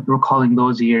time recalling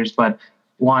those years. But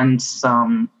once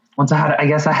I had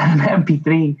an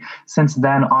MP3, since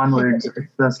then onwards,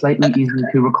 it's slightly easier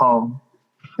to recall.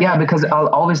 Yeah, because I'll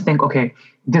always think, okay,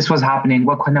 this was happening.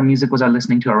 What kind of music was I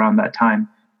listening to around that time?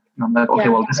 And I'm like, okay,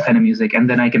 well, this kind of music. And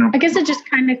then I guess it just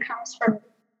kind of comes from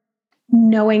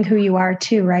knowing who you are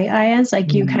too, right, Ayaz?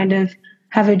 Like you kind of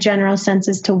have a general sense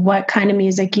as to what kind of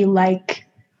music you like,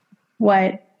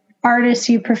 what artists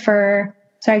you prefer.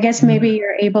 So I guess maybe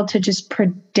you're able to just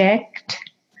predict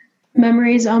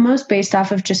memories almost based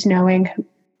off of just knowing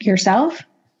yourself.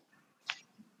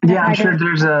 Yeah, I'm sure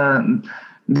there's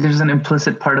an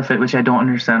implicit part of it which I don't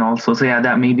understand also. So yeah,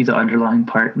 that may be the underlying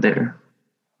part there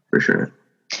for sure.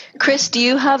 Chris, do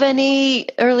you have any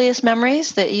earliest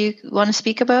memories that you want to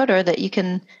speak about, or that you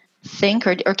can think,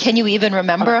 or can you even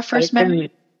remember a first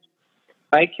memory?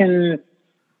 I can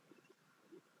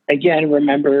again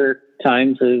remember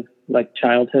times of like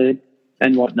childhood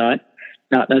and whatnot.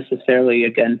 Not necessarily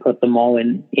again put them all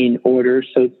in order,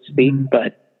 so to speak,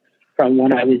 but from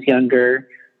when I was younger.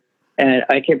 And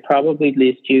I could probably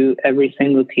list you every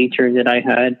single teacher that I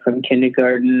had from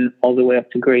kindergarten all the way up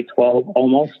to grade 12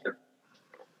 almost.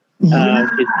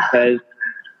 Just because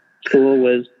school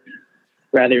was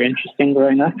rather interesting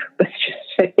growing up, let's just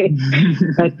say.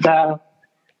 But,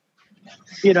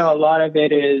 a lot of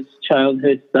it is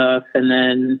childhood stuff. And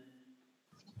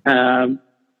then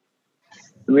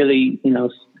really,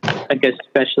 I guess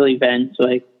special events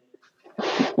like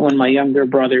when my younger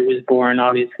brother was born,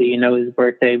 obviously, his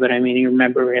birthday, but I mean, you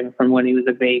remember him from when he was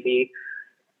a baby,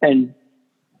 and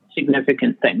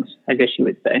significant things, I guess you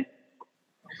would say.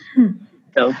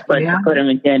 So, but to put them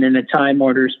again in a time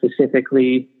order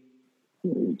specifically,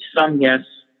 some yes,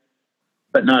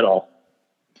 but not all.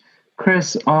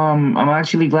 Chris, I'm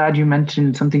actually glad you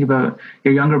mentioned something about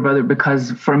your younger brother,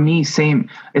 because for me,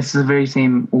 it's the very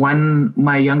same. When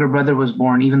my younger brother was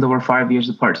born, even though we're 5 years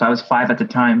apart, so I was 5 at the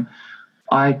time,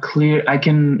 I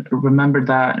can remember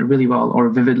that really well, or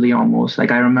vividly almost.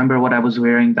 Like I remember what I was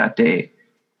wearing that day,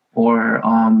 or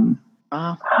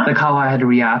like how I had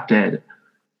reacted.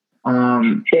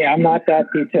 Hey, I'm not that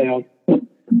detailed.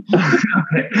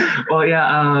 Okay. Well,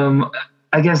 yeah.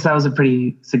 I guess that was a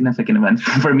pretty significant event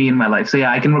for me in my life. So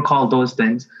yeah, I can recall those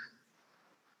things.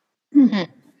 Mm-hmm.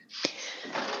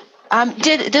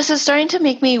 This is starting to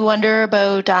make me wonder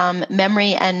about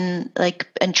memory and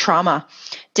trauma.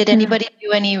 Did anybody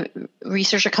do any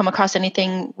research or come across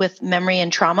anything with memory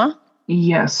and trauma?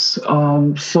 Yes.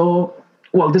 This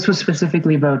was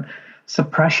specifically about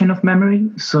suppression of memory.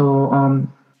 So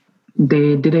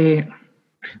they did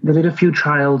a few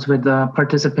trials with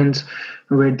participants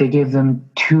where they gave them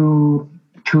two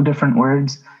different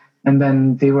words, and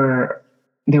then they were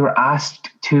asked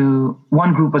to.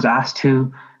 One group was asked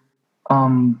to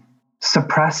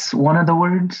suppress one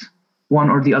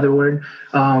or the other word,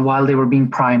 while they were being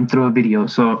primed through a video.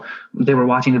 So they were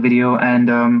watching a video,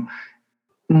 and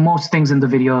most things in the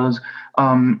videos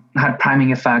had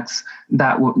priming effects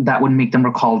that would make them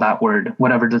recall that word,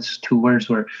 whatever those two words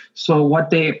were. So what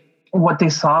they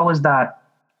saw was that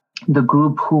the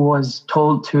group who was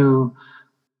told to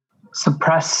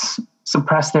suppress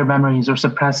their memories or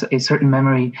suppress a certain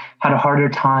memory had a harder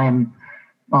time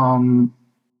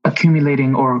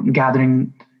accumulating or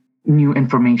gathering new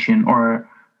information or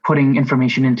putting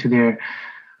information into their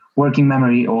working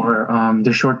memory or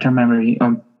their short-term memory,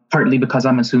 partly because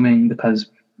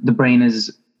the brain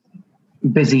is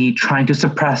busy trying to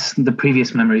suppress the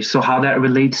previous memories. So how that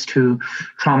relates to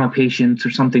trauma patients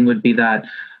or something would be that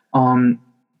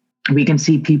we can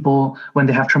see people when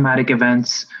they have traumatic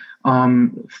events,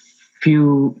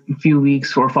 few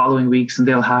weeks or following weeks,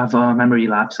 they'll have memory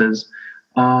lapses.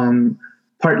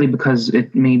 Partly because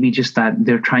it may be just that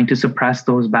they're trying to suppress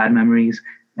those bad memories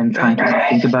and trying to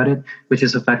think about it, which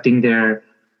is affecting their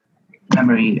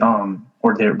memory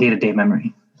or their day-to-day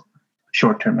memory,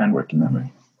 short-term and working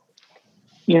memory.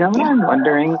 You know what I'm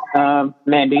wondering,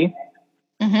 Mandy?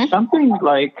 Mm-hmm. Something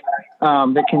like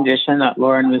the condition that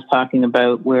Lauren was talking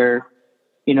about where,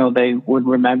 they would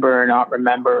remember or not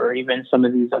remember, or even some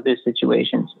of these other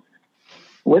situations.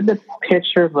 Would the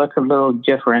picture look a little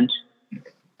different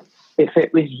if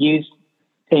it was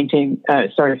painting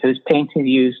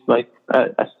used like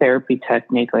a therapy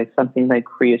technique, like something like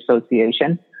free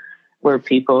association, where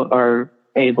people are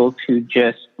able to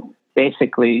just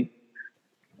basically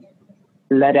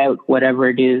let out whatever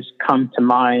it is come to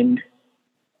mind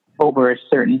over a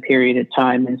certain period of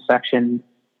time in section?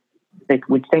 Like,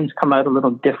 would things come out a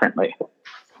little differently?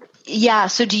 Yeah.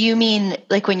 So do you mean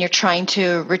like when you're trying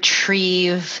to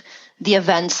retrieve the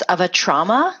events of a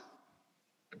trauma?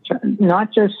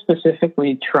 Not just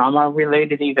specifically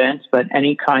trauma-related events, but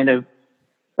any kind of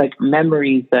like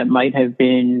memories that might have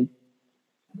been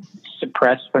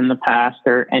suppressed from the past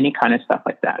or any kind of stuff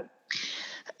like that.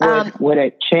 would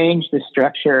it change the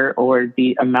structure or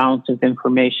the amount of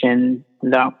information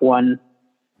that one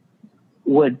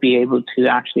would be able to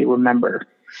actually remember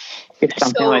if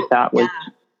something like that was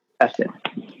tested?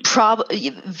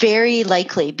 Very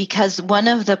likely, because one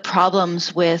of the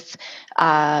problems with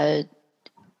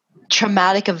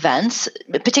traumatic events,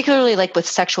 particularly like with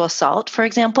sexual assault, for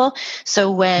example.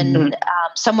 So when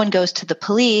someone goes to the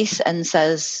police and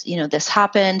says, this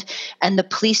happened, and the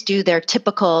police do their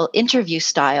typical interview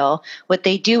style, what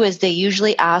they do is they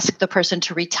usually ask the person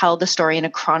to retell the story in a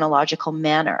chronological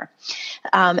manner.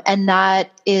 And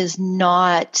that is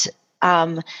not...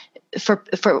 For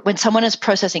when someone is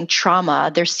processing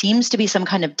trauma, there seems to be some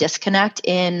kind of disconnect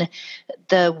in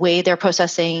the way they're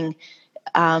processing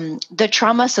the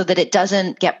trauma, so that it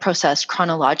doesn't get processed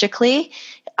chronologically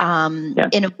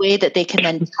in a way that they can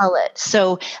then tell it.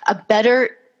 So a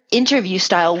better interview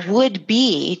style would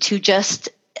be to just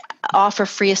offer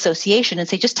free association and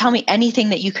say, just tell me anything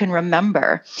that you can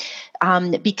remember,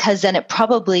 because then it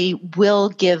probably will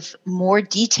give more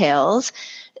details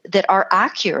that are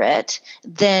accurate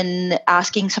than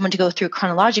asking someone to go through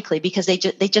chronologically, because they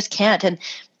just can't. And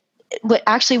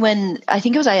actually, when I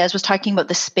think it was Ayaz was talking about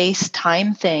the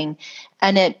space-time thing,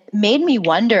 and it made me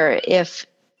wonder if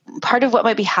part of what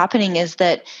might be happening is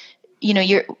that,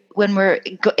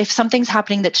 if something's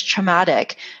happening that's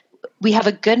traumatic, we have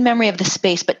a good memory of the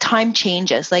space, but time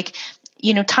changes. Like,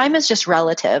 time is just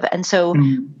relative. And so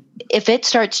if it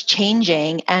starts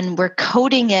changing and we're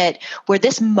coding it where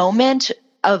this moment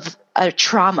of a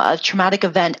traumatic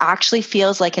event actually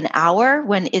feels like an hour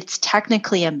when it's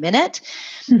technically a minute,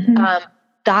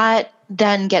 that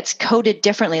then gets coded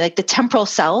differently. Like the temporal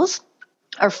cells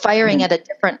are firing at a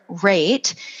different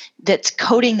rate that's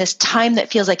coding this time that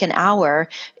feels like an hour,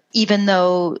 even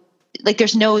though like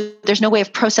there's no way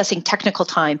of processing technical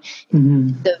time.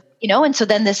 And so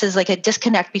then this is like a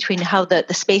disconnect between how the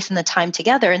space and the time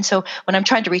together. And so when I'm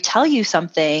trying to retell you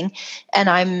something and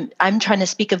I'm trying to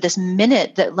speak of this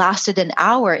minute that lasted an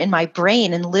hour in my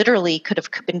brain and literally could have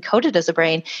been coded as a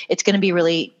brain, it's going to be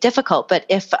really difficult. But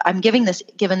if I'm given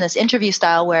this interview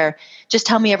style where just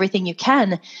tell me everything you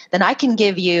can, then I can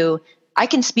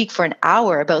speak for an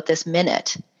hour about this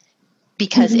minute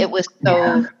because it was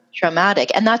so traumatic.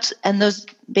 And those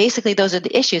are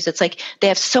the issues. It's like they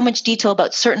have so much detail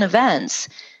about certain events,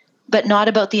 but not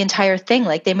about the entire thing.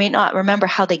 Like they may not remember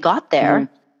how they got there,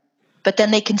 but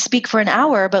then they can speak for an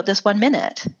hour about this 1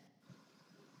 minute.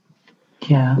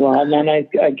 Yeah. Well, and then I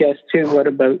guess too, what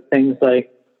about things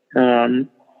like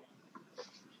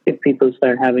if people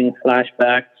start having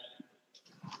flashbacks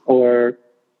or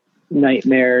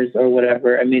nightmares or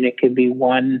whatever? I mean, it could be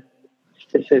one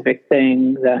specific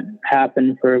thing that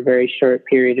happened for a very short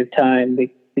period of time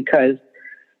because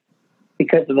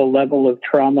of the level of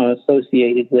trauma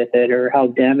associated with it or how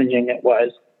damaging it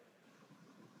was.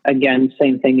 Again,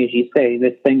 same thing as you say,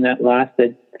 this thing that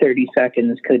lasted 30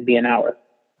 seconds could be an hour.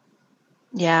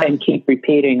 Yeah. And keep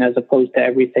repeating as opposed to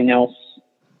everything else.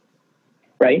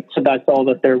 Right? So that's all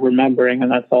that they're remembering and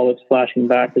that's all that's flashing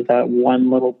back is that one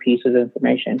little piece of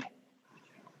information.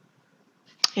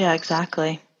 Yeah,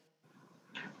 exactly.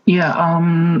 Yeah,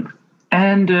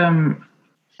 and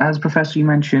as Professor you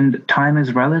mentioned, time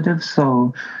is relative.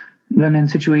 So when in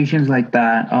situations like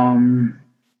that,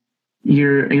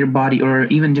 your body or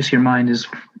even just your mind is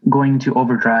going to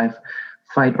overdrive,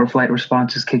 fight or flight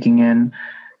response is kicking in,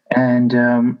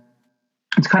 and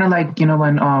it's kind of like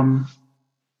when how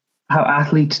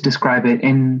athletes describe it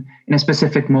in a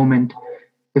specific moment.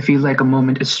 It feels like a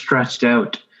moment is stretched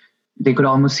out. They could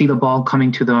almost see the ball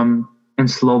coming to them in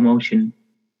slow motion.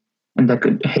 And that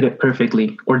could hit it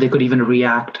perfectly, or they could even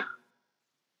react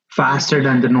faster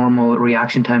than the normal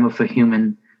reaction time of a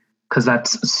human, because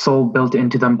that's so built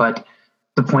into them. But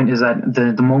the point is that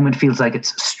the moment feels like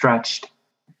it's stretched.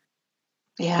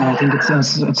 Yeah, and I think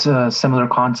it's a similar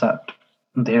concept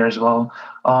there as well.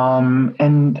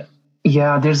 And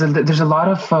yeah, there's a lot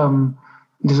of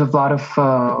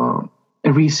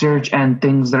research and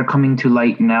things that are coming to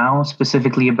light now,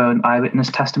 specifically about eyewitness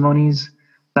testimonies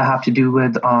that have to do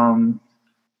with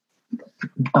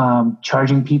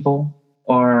charging people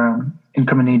or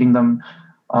incriminating them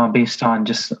based on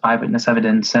just eyewitness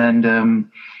evidence. And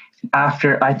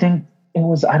after, I think it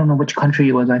was, I don't know which country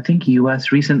it was, I think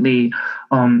US recently,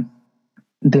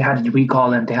 they had to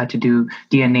recall and they had to do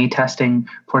DNA testing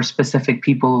for specific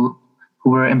people who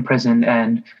were imprisoned,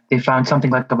 and they found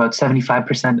something like about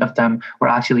 75% of them were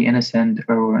actually innocent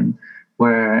or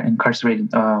were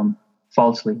incarcerated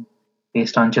falsely,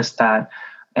 based on just that.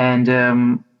 And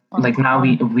like now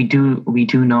we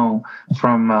do know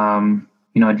from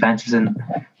advances in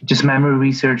just memory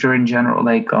research or in general,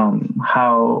 like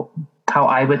how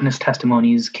eyewitness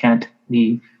testimonies can't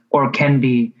be or can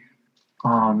be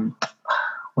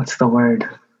what's the word?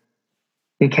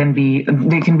 They can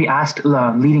be asked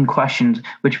leading questions,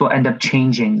 which will end up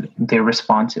changing their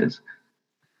responses.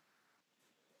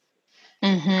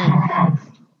 Mm-hmm.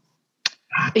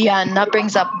 Yeah, and that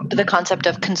brings up the concept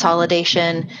of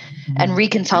consolidation and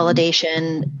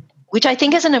reconsolidation, which I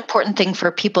think is an important thing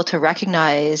for people to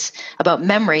recognize about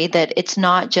memory, that it's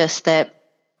not just that,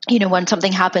 when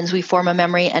something happens, we form a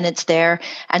memory and it's there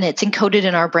and it's encoded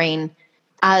in our brain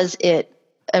as it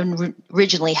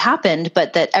originally happened,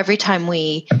 but that every time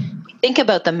we think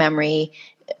about the memory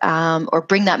or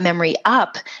bring that memory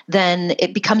up, then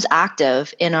it becomes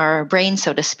active in our brain,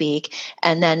 so to speak.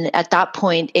 And then at that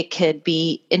point, it could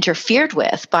be interfered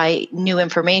with by new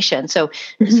information. So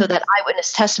that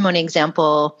eyewitness testimony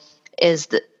example is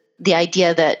the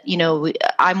idea that,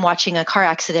 I'm watching a car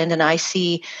accident and I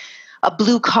see a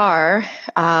blue car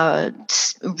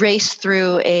race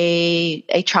through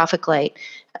a traffic light.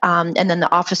 And then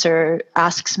the officer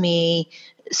asks me,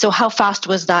 so how fast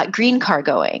was that green car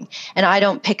going? And I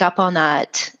don't pick up on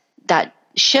that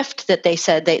shift that they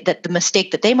said, that the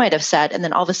mistake that they might have said. And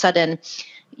then all of a sudden,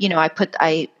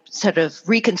 I sort of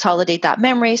reconsolidate that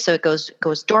memory. So it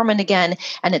goes dormant again,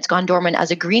 and it's gone dormant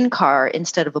as a green car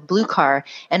instead of a blue car.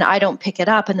 And I don't pick it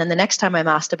up. And then the next time I'm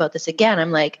asked about this again,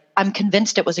 I'm like, I'm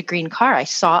convinced it was a green car. I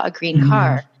saw a green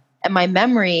car, and my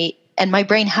memory and my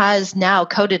brain has now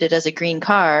coded it as a green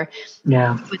car.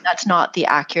 Yeah. But that's not the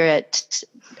accurate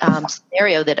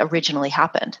scenario that originally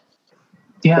happened.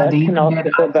 Yeah. That can also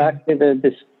go back to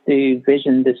the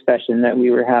vision discussion that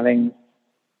we were having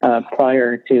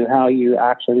prior to how you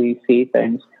actually see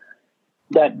things.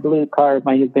 That blue car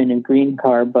might have been a green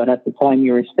car, but at the time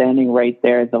you were standing right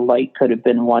there, the light could have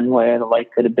been one way or the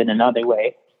light could have been another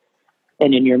way.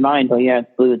 And in your mind, it's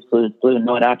blue, it's blue, it's blue.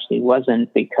 No, it actually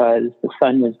wasn't, because the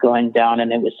sun was going down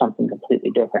and it was something completely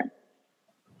different.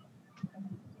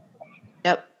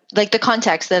 Yep. Like the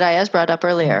context that Ayaz brought up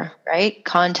earlier, right?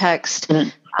 Context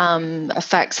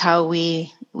affects how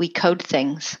we code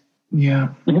things. Yeah.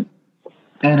 Mm-hmm.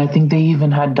 And I think they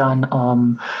even had done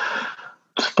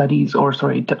trials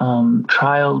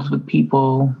with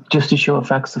people just to show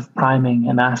effects of priming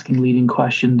and asking leading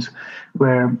questions,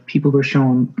 where people were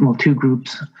shown, two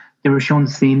groups, they were shown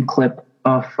the same clip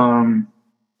of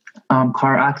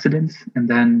car accidents, and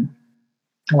then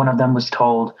one of them was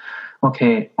told,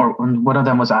 one of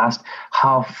them was asked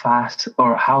how fast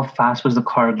was the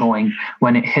car going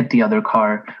when it hit the other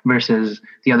car, versus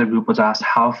the other group was asked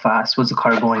how fast was the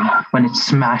car going when it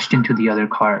smashed into the other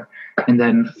car. And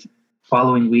then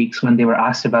following weeks, when they were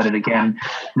asked about it again,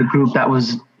 the group that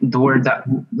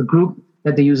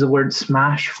they used the word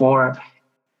smash for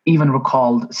even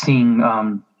recalled seeing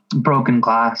broken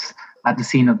glass at the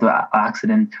scene of the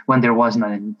accident when there was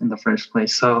none in the first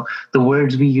place. So the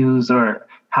words we use or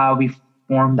how we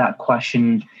form that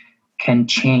question can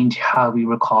change how we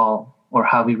recall or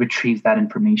how we retrieve that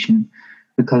information,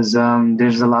 because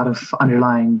there's a lot of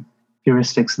underlying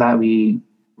heuristics that we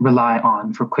rely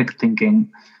on for quick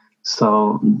thinking.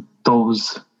 So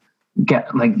those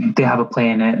they have a play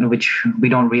in it, which we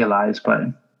don't realize. But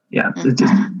yeah,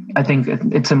 I think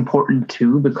it's important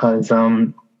too, because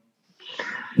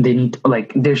they need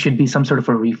there should be some sort of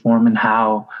a reform in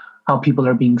how people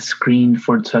are being screened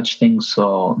for such things,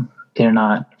 so they're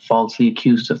not falsely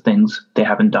accused of things they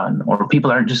haven't done, or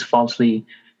people aren't just falsely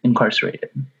incarcerated.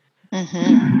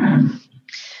 Mm-hmm.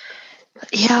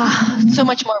 Yeah, so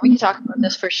much more we can talk about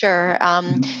this for sure.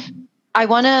 I'm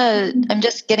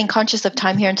just getting conscious of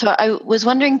time here. And so I was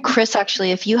wondering, Chris,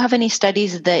 actually, if you have any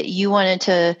studies that you wanted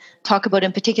to talk about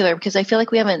in particular, because I feel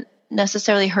like we haven't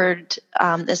necessarily heard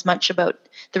as much about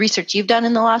the research you've done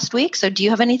in the last week. So do you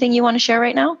have anything you want to share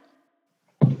right now?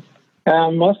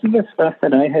 Most of the stuff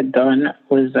that I had done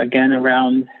was, again,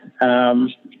 around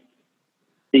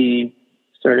the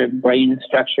sort of brain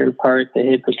structure part, the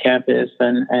hippocampus,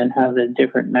 and how the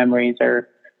different memories are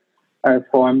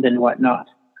formed and whatnot.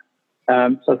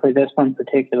 So for this one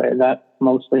particular, that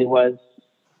mostly was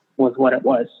what it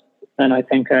was. And I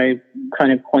think I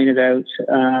kind of pointed out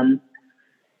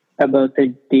about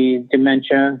the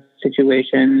dementia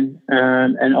situation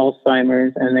and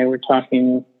Alzheimer's, and they were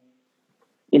talking,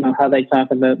 how they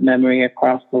talk about memory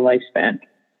across the lifespan.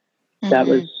 Mm-hmm. That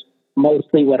was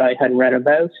mostly what I had read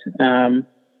about.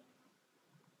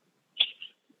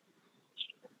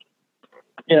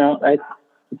 I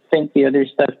think the other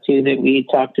stuff too that we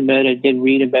talked about, I did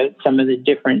read about some of the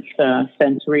different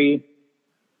sensory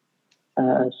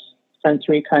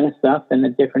kind of stuff and the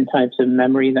different types of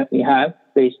memory that we have.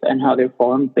 based on how they're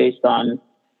formed, based on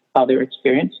how they're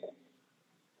experienced.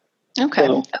 Okay.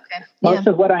 So most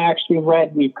of what I actually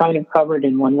read, we've kind of covered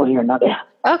in one way or another.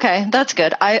 Okay, that's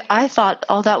good. I thought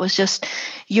all that was just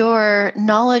your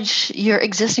knowledge, your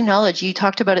existing knowledge. You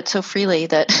talked about it so freely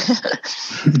that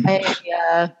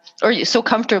or so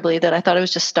comfortably that I thought it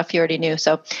was just stuff you already knew.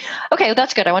 So, okay, well,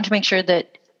 that's good. I want to make sure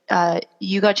that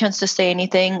you got a chance to say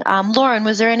anything. Lauren,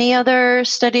 was there any other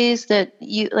studies that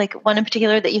you, like one in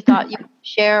particular that you thought you could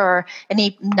share, or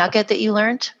any nugget that you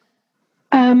learned?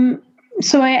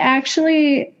 So I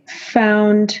actually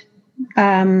found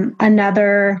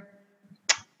another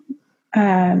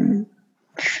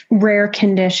rare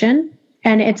condition,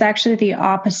 and it's actually the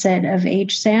opposite of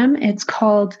HSAM. It's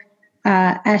called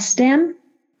SDAM,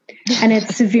 and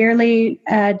it's severely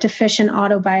deficient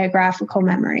autobiographical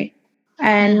memory.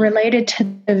 And related to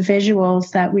the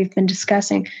visuals that we've been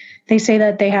discussing, they say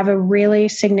that they have a really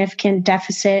significant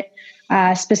deficit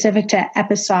specific to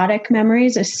episodic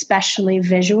memories, especially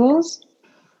visuals,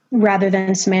 rather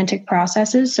than semantic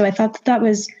processes. So I thought that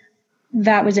was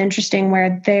interesting,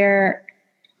 where they're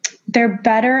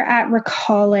better at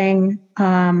recalling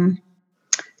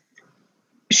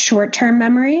short-term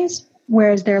memories,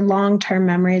 whereas their long-term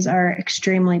memories are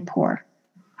extremely poor.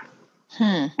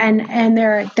 And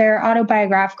their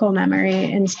autobiographical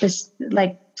memory and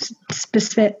specifically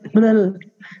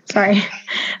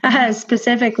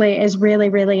is really,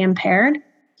 really impaired.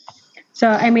 So,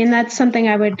 I mean, that's something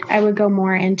I would go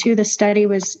more into. The study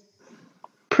was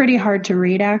pretty hard to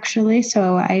read, actually.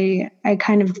 So I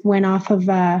kind of went off of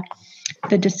the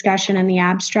discussion and the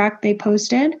abstract they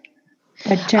posted.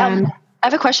 But I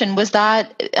have a question. Was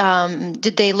that,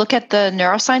 did they look at the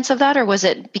neuroscience of that, or was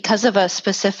it because of a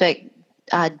specific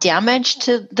damage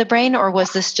to the brain, or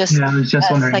was this just... Yeah, I was just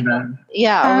wondering that.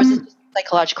 Yeah, or was it just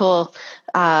psychological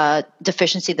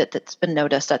deficiency that's been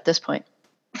noticed at this point?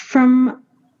 From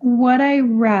what I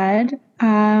read,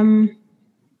 I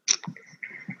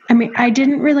mean, I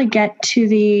didn't really get to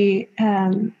the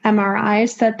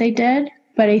MRIs that they did,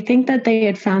 but I think that they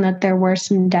had found that there were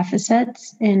some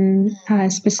deficits in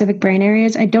specific brain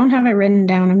areas. I don't have it written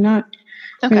down. I'm not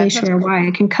really sure why.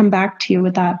 I can come back to you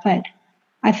with that, but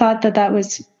I thought that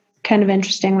was kind of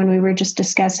interesting when we were just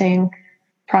discussing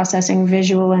processing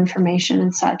visual information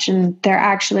and such. And there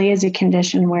actually is a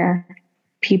condition where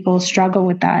people struggle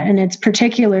with that. And it's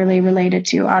particularly related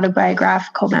to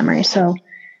autobiographical memory. So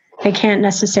they can't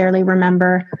necessarily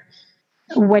remember,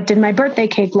 what did my birthday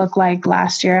cake look like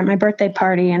last year at my birthday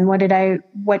party? And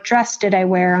what dress did I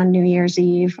wear on New Year's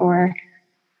Eve? Or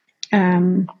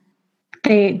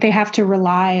they have to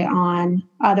rely on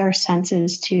other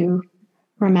senses to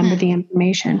remember the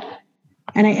information.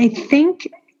 And I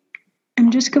think,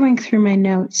 I'm just going through my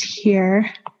notes here.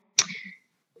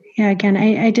 Yeah, again,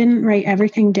 I didn't write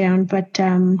everything down, but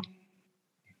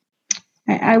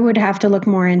I would have to look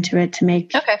more into it to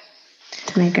make a...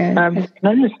 Can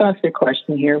I just ask a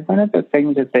question here? One of the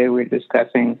things that they were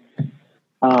discussing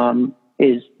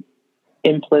is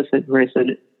implicit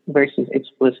versus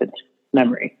explicit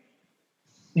memory.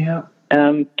 Yeah.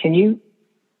 Can you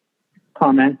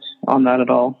comment on that at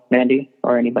all, Mandy,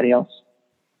 or anybody else?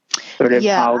 Sort of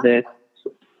how this...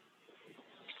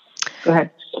 Go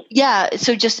ahead. Yeah.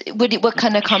 So just what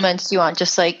kind of comments do you want?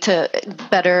 Just like to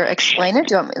better explain it?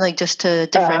 Do you want me, like, just to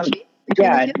differentiate?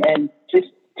 And just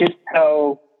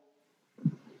how,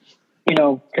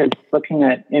 because looking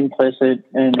at implicit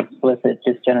and explicit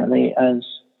just generally as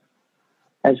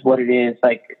what it is,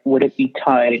 like, would it be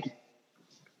tied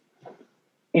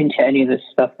into any of the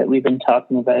stuff that we've been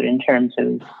talking about in terms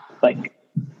of, like,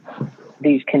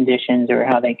 these conditions or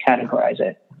how they categorize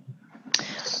it?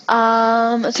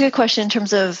 That's a good question in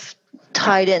terms of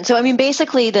tied in. So, I mean,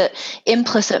 basically the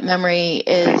implicit memory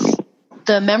is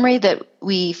the memory that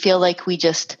we feel like we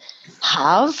just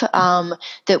have,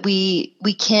 that we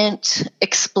can't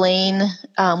explain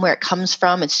where it comes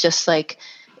from. It's just like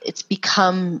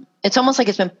it's almost like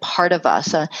it's been part of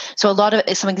us. So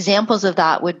some examples of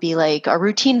that would be like our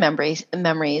routine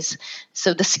memories.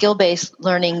 So the skill-based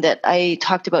learning that I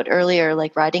talked about earlier,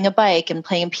 like riding a bike and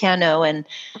playing piano, and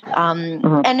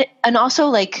also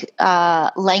like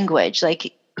language.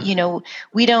 Like,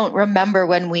 we don't remember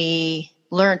when we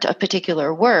learned a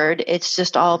particular word. It's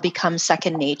just all become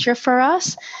second nature for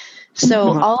us.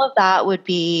 So all of that would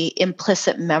be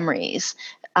implicit memories.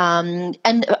 And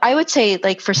I would say,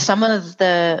 like, for some of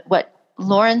what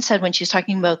Lauren said when she was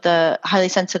talking about the highly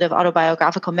sensitive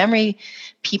autobiographical memory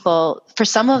people, for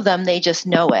some of them, they just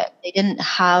know it.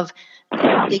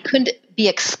 They couldn't be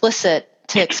explicit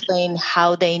to explain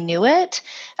how they knew it.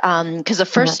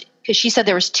 Because she said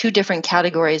there was two different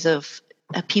categories of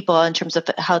people in terms of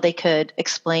how they could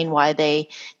explain why they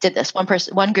did this.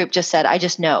 One group just said, "I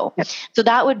just know." Yep. So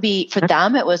that would be, for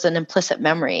them, it was an implicit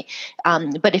memory.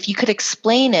 But if you could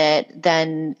explain it,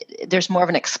 then there's more of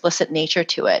an explicit nature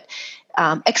to it.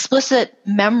 Explicit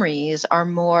memories are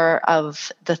more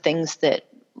of the things that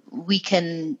we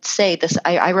can say, this,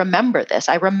 I remember this.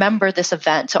 I remember this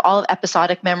event. So all of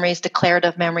episodic memories,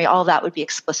 declarative memory, all of that would be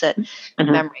explicit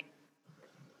memory.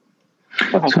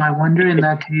 So I wonder in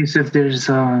that case if there's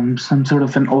some sort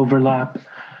of an overlap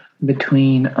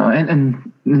between,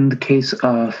 and in the case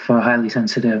of highly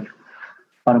sensitive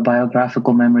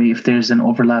autobiographical memory, if there's an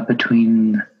overlap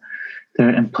between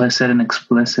their implicit and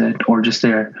explicit, or just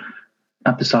their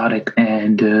episodic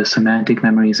and semantic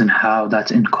memories, and how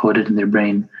that's encoded in their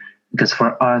brain. Because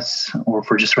for us, or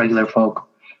for just regular folk,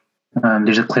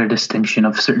 there's a clear distinction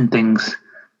of certain things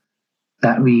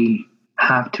that we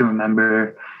have to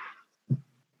remember,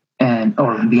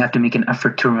 or we have to make an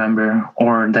effort to remember,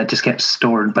 or that just gets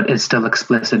stored, but it's still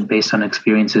explicit based on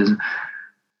experiences,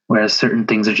 whereas certain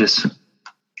things are just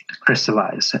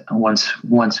crystallized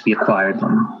once we acquire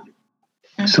them.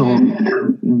 Mm-hmm. So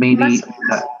maybe,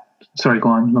 sorry, go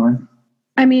on, Lauren.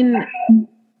 I mean,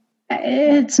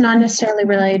 it's not necessarily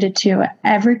related to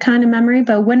every kind of memory,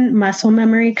 but wouldn't muscle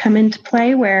memory come into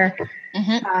play where,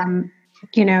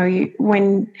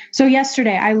 so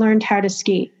yesterday I learned how to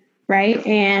ski. Right.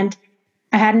 And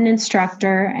I had an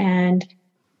instructor, and,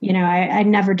 I'd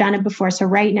never done it before. So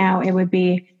right now it would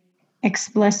be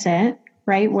explicit,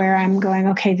 right? Where I'm going,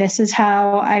 okay, this is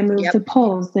how I move the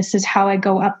poles. This is how I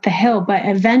go up the hill. But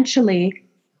eventually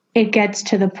it gets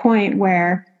to the point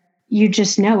where you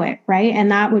just know it, right?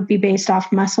 And that would be based off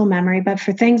muscle memory. But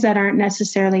for things that aren't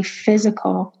necessarily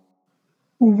physical,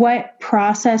 what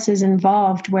process is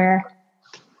involved where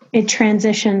it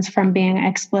transitions from being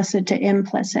explicit to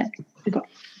implicit?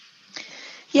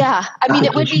 Yeah, I mean,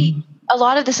 it would be, a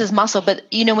lot of this is muscle, but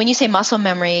when you say muscle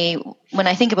memory, when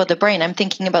I think about the brain, I'm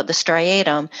thinking about the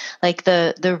striatum, like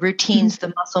the routines,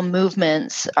 the muscle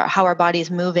movements, or how our body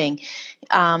is moving.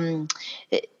 And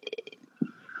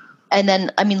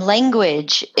then, I mean,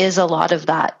 language is a lot of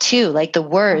that too, like the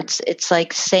words. It's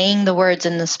like saying the words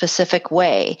in a specific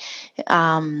way.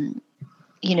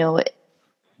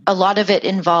 A lot of it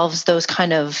involves those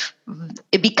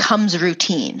it becomes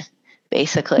routine,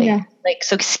 basically. Yeah. Like,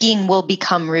 so skiing will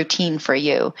become routine for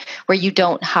you, where you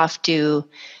don't have to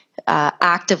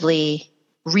actively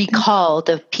recall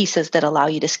the pieces that allow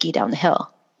you to ski down the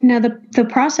hill. Now, the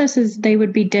processes, they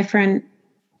would be different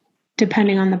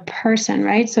depending on the person,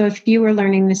 right? So if you were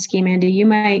learning the ski, Mandy, you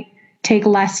might take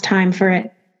less time for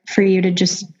you to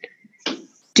just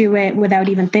do it without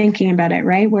even thinking about it,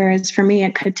 right? Whereas for me,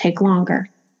 it could take longer.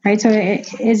 Right. So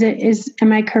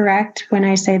am I correct when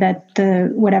I say that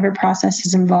whatever process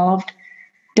is involved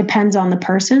depends on the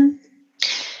person?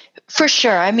 For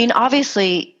sure. I mean,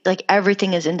 obviously, like,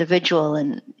 everything is individual,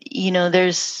 and,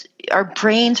 our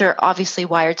brains are obviously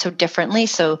wired so differently.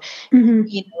 So,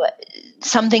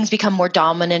 some things become more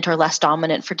dominant or less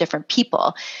dominant for different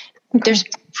people. Okay. There's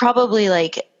probably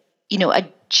a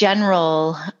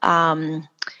general,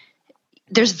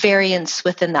 there's variance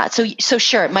within that. So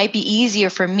sure, it might be easier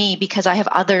for me because I have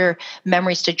other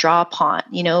memories to draw upon,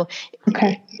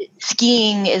 Okay.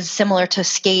 Skiing is similar to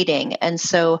skating. And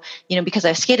so, because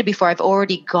I've skated before, I've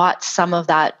already got some of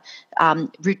that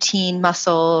routine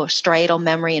muscle striatal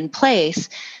memory in place.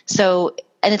 So,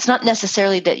 and it's not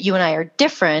necessarily that you and I are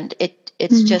different.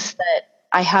 It's just that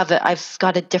I've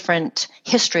got a different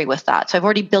history with that. So I've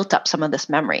already built up some of this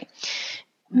memory.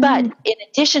 But in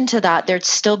addition to that, there'd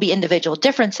still be individual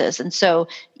differences. And so,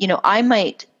 I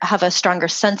might have a stronger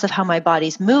sense of how my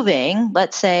body's moving,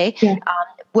 let's say,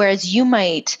 whereas you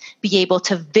might be able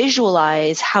to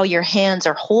visualize how your hands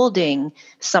are holding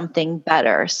something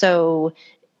better. So,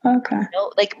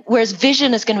 whereas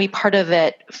vision is going to be part of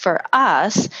it for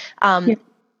us,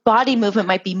 body movement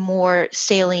might be more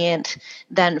salient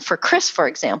than for Chris, for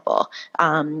example.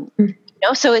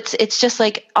 So it's just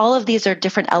like all of these are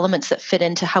different elements that fit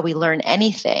into how we learn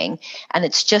anything. And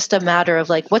it's just a matter of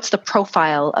what's the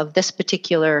profile of this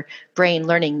particular brain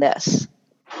learning this?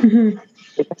 Mm-hmm.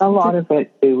 It's a lot of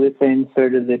it too within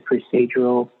sort of the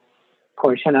procedural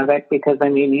portion of it, because I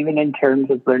mean, even in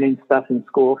terms of learning stuff in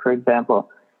school, for example,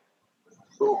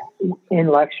 in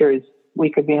lectures, we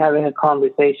could be having a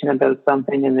conversation about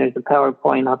something and there's a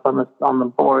PowerPoint up on the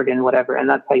board and whatever, and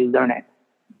that's how you learn it.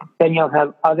 Then you'll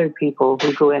have other people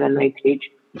who go in and they teach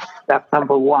step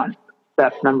number 1,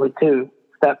 step number 2,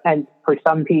 and for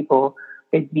some people,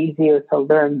 it's easier to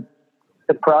learn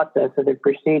the process of the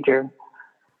procedure,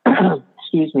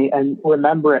 and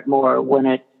remember it more when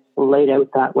it's laid out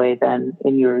that way than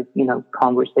in your,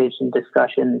 conversation,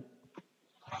 discussion.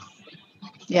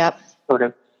 Yep. Sort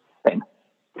of thing.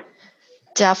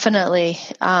 Definitely.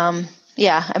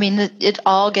 Yeah. I mean, it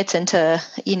all gets into,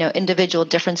 individual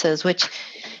differences, which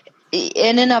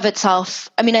in and of itself,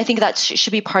 I mean, I think that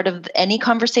should be part of any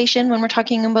conversation when we're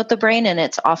talking about the brain, and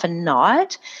it's often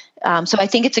not. So I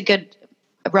think it's a good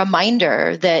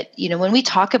reminder that, when we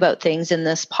talk about things in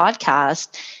this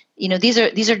podcast,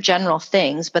 these are general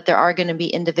things, but there are going to be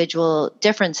individual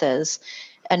differences,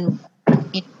 and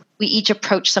we each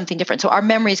approach something different. So our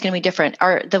memory is going to be different.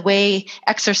 The way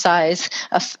exercise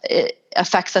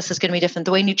affects us is going to be different.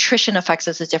 The way nutrition affects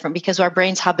us is different because our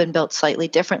brains have been built slightly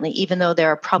differently, even though there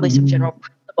are probably some general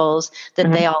principles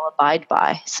that they all abide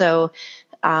by. So,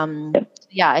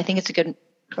 I think it's a good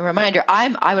reminder.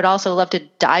 I would also love to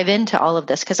dive into all of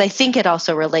this because I think it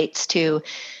also relates to,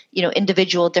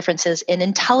 individual differences in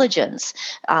intelligence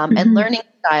and learning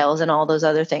styles and all those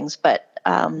other things. But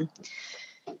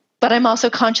I'm also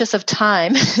conscious of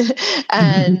time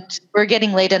and we're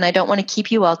getting late and I don't want to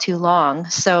keep you all too long.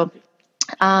 So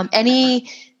any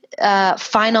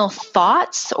final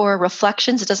thoughts or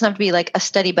reflections? It doesn't have to be like a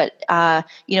study, but,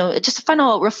 just a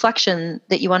final reflection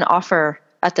that you want to offer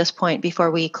at this point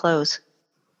before we close.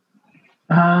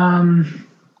 I'm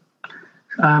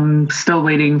still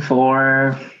waiting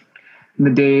for the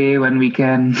day when we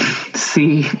can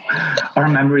see our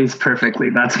memories perfectly.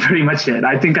 That's pretty much it.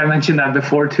 I think I mentioned that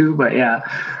before too, but yeah,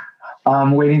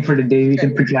 waiting for the day we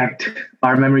can project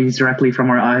our memories directly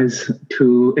from our eyes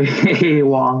to a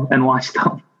wall and watch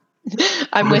them.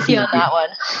 I'm with you on that one.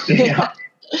 Yeah.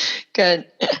 Good.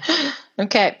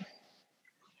 Okay.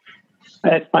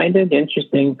 I find it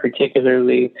interesting,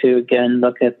 particularly to again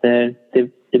look at the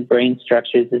brain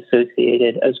structures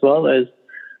associated, as well as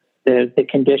the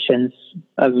conditions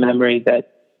of memory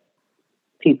that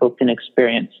people can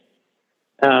experience.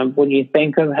 When you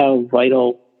think of how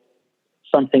vital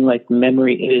something like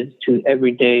memory is to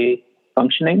everyday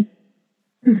functioning,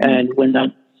 and when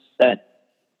that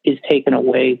is taken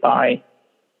away by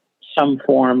some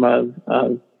form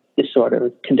of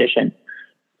disorder condition,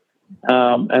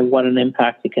 and what an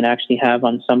impact it can actually have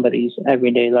on somebody's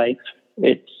everyday life.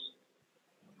 It's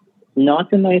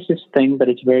not the nicest thing, but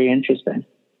it's very interesting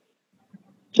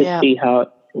to see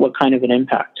what kind of an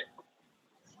impact.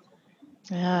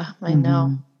 Yeah, I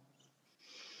know.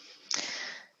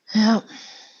 Yeah.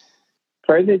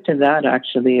 Further to that,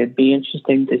 actually, it'd be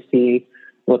interesting to see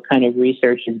what kind of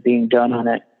research is being done on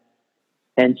it.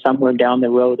 And somewhere down the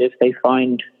road, if they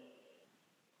find,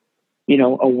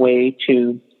 a way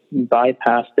to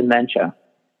bypass dementia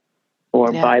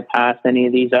or bypass any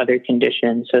of these other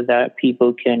conditions so that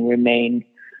people can remain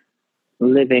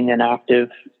living an active,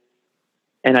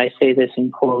 and I say this in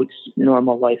quotes,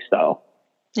 normal lifestyle.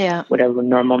 Yeah. Whatever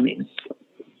normal means.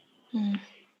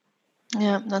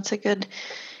 Yeah, that's a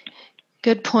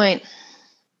good point.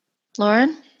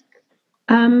 Lauren?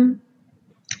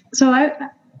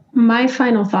 My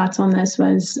final thoughts on this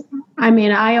was,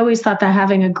 I always thought that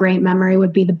having a great memory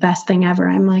would be the best thing ever.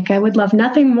 I'm like, I would love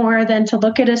nothing more than to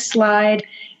look at a slide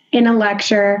in a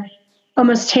lecture,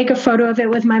 almost take a photo of it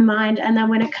with my mind, and then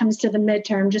when it comes to the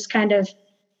midterm, just kind of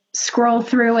scroll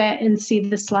through it and see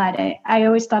the slide. I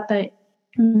always thought that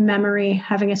memory,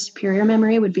 having a superior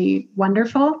memory would be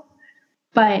wonderful.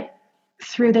 But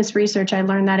through this research, I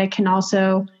learned that it can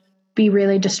also be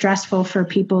really distressful for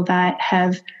people that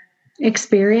have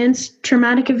experienced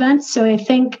traumatic events. So I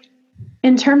think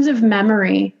in terms of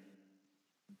memory,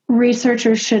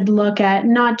 researchers should look at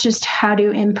not just how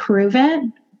to improve it,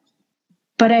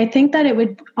 but I think that it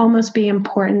would almost be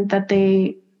important that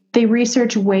they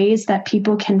research ways that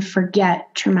people can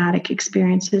forget traumatic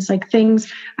experiences, like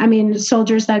things,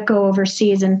 soldiers that go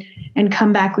overseas and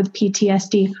come back with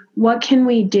PTSD. What can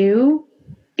we do?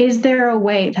 Is there a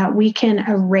way that we can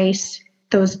erase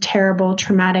those terrible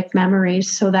traumatic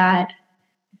memories so that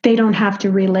they don't have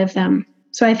to relive them?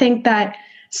 So I think that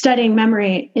studying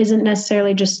memory isn't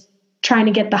necessarily just trying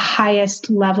to get the highest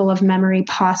level of memory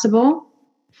possible,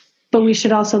 but we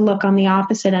should also look on the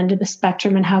opposite end of the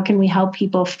spectrum and how can we help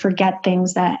people forget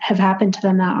things that have happened to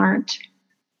them that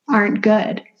aren't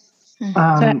good. So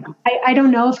I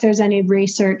don't know if there's any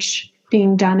research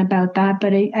being done about that,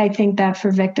 but I think that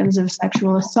for victims of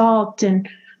sexual assault and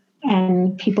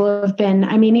people have been,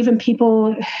 even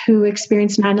people who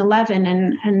experienced 9/11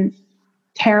 and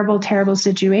terrible, terrible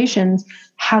situations,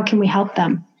 how can we help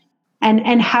them?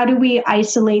 And how do we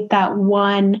isolate that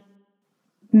one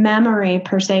memory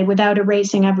per se without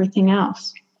erasing everything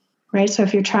else, right? So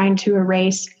if you're trying to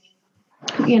erase,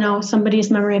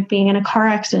 somebody's memory of being in a car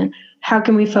accident, how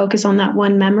can we focus on that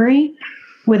one memory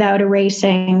without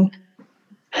erasing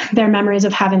their memories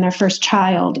of having their first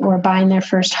child or buying their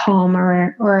first home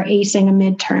or acing a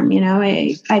midterm.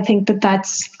 I think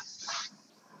that's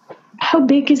how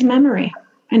big is memory,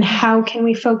 and how can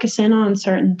we focus in on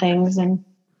certain things? And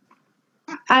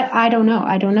I don't know.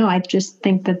 I just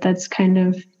think that's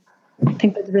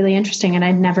really interesting, and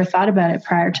I'd never thought about it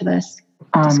prior to this.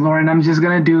 Lauren, I'm just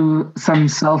going to do some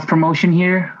self-promotion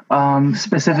here,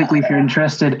 specifically if you're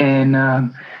interested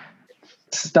in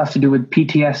stuff to do with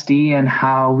PTSD and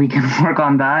how we can work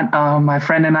on that. My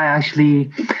friend and I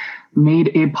actually made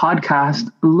a podcast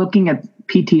looking at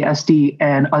PTSD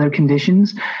and other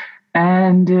conditions,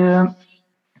 and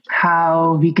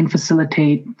how we can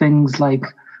facilitate things like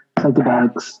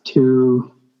psychedelics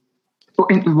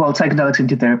psychedelics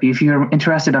into therapy. If you're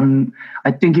interested,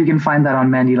 I think you can find that on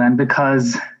Mandyland,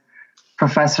 because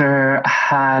Professor,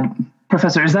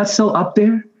 is that still up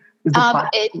there?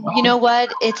 You know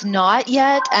what? It's not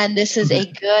yet, and this is a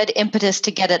good impetus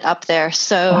to get it up there.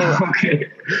 So okay.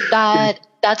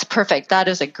 That's perfect. That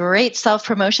is a great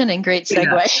self-promotion and great segue.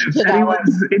 Yeah. If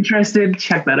anyone's interested,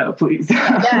 check that out, please.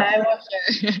 Yeah, I will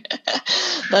share.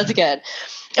 That's good.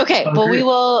 Okay,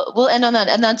 well, we'll end on that,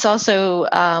 and that's also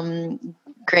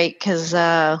great, because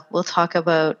we'll talk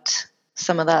about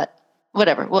some of that.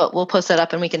 Whatever, we'll post that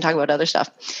up, and we can talk about other stuff.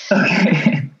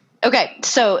 Okay,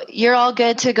 so you're all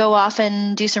good to go off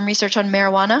and do some research on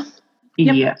marijuana?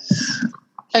 Yep. Yes.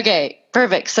 Okay,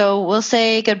 perfect. So we'll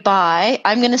say goodbye.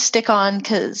 I'm going to stick on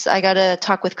because I got to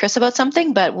talk with Chris about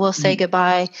something, but we'll say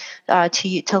goodbye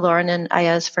to Lauren and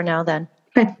Ayaz for now then.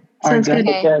 Okay, sounds good.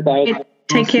 Okay.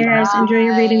 Take care, guys. Enjoy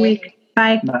your reading week.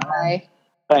 Bye. Bye.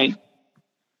 Bye.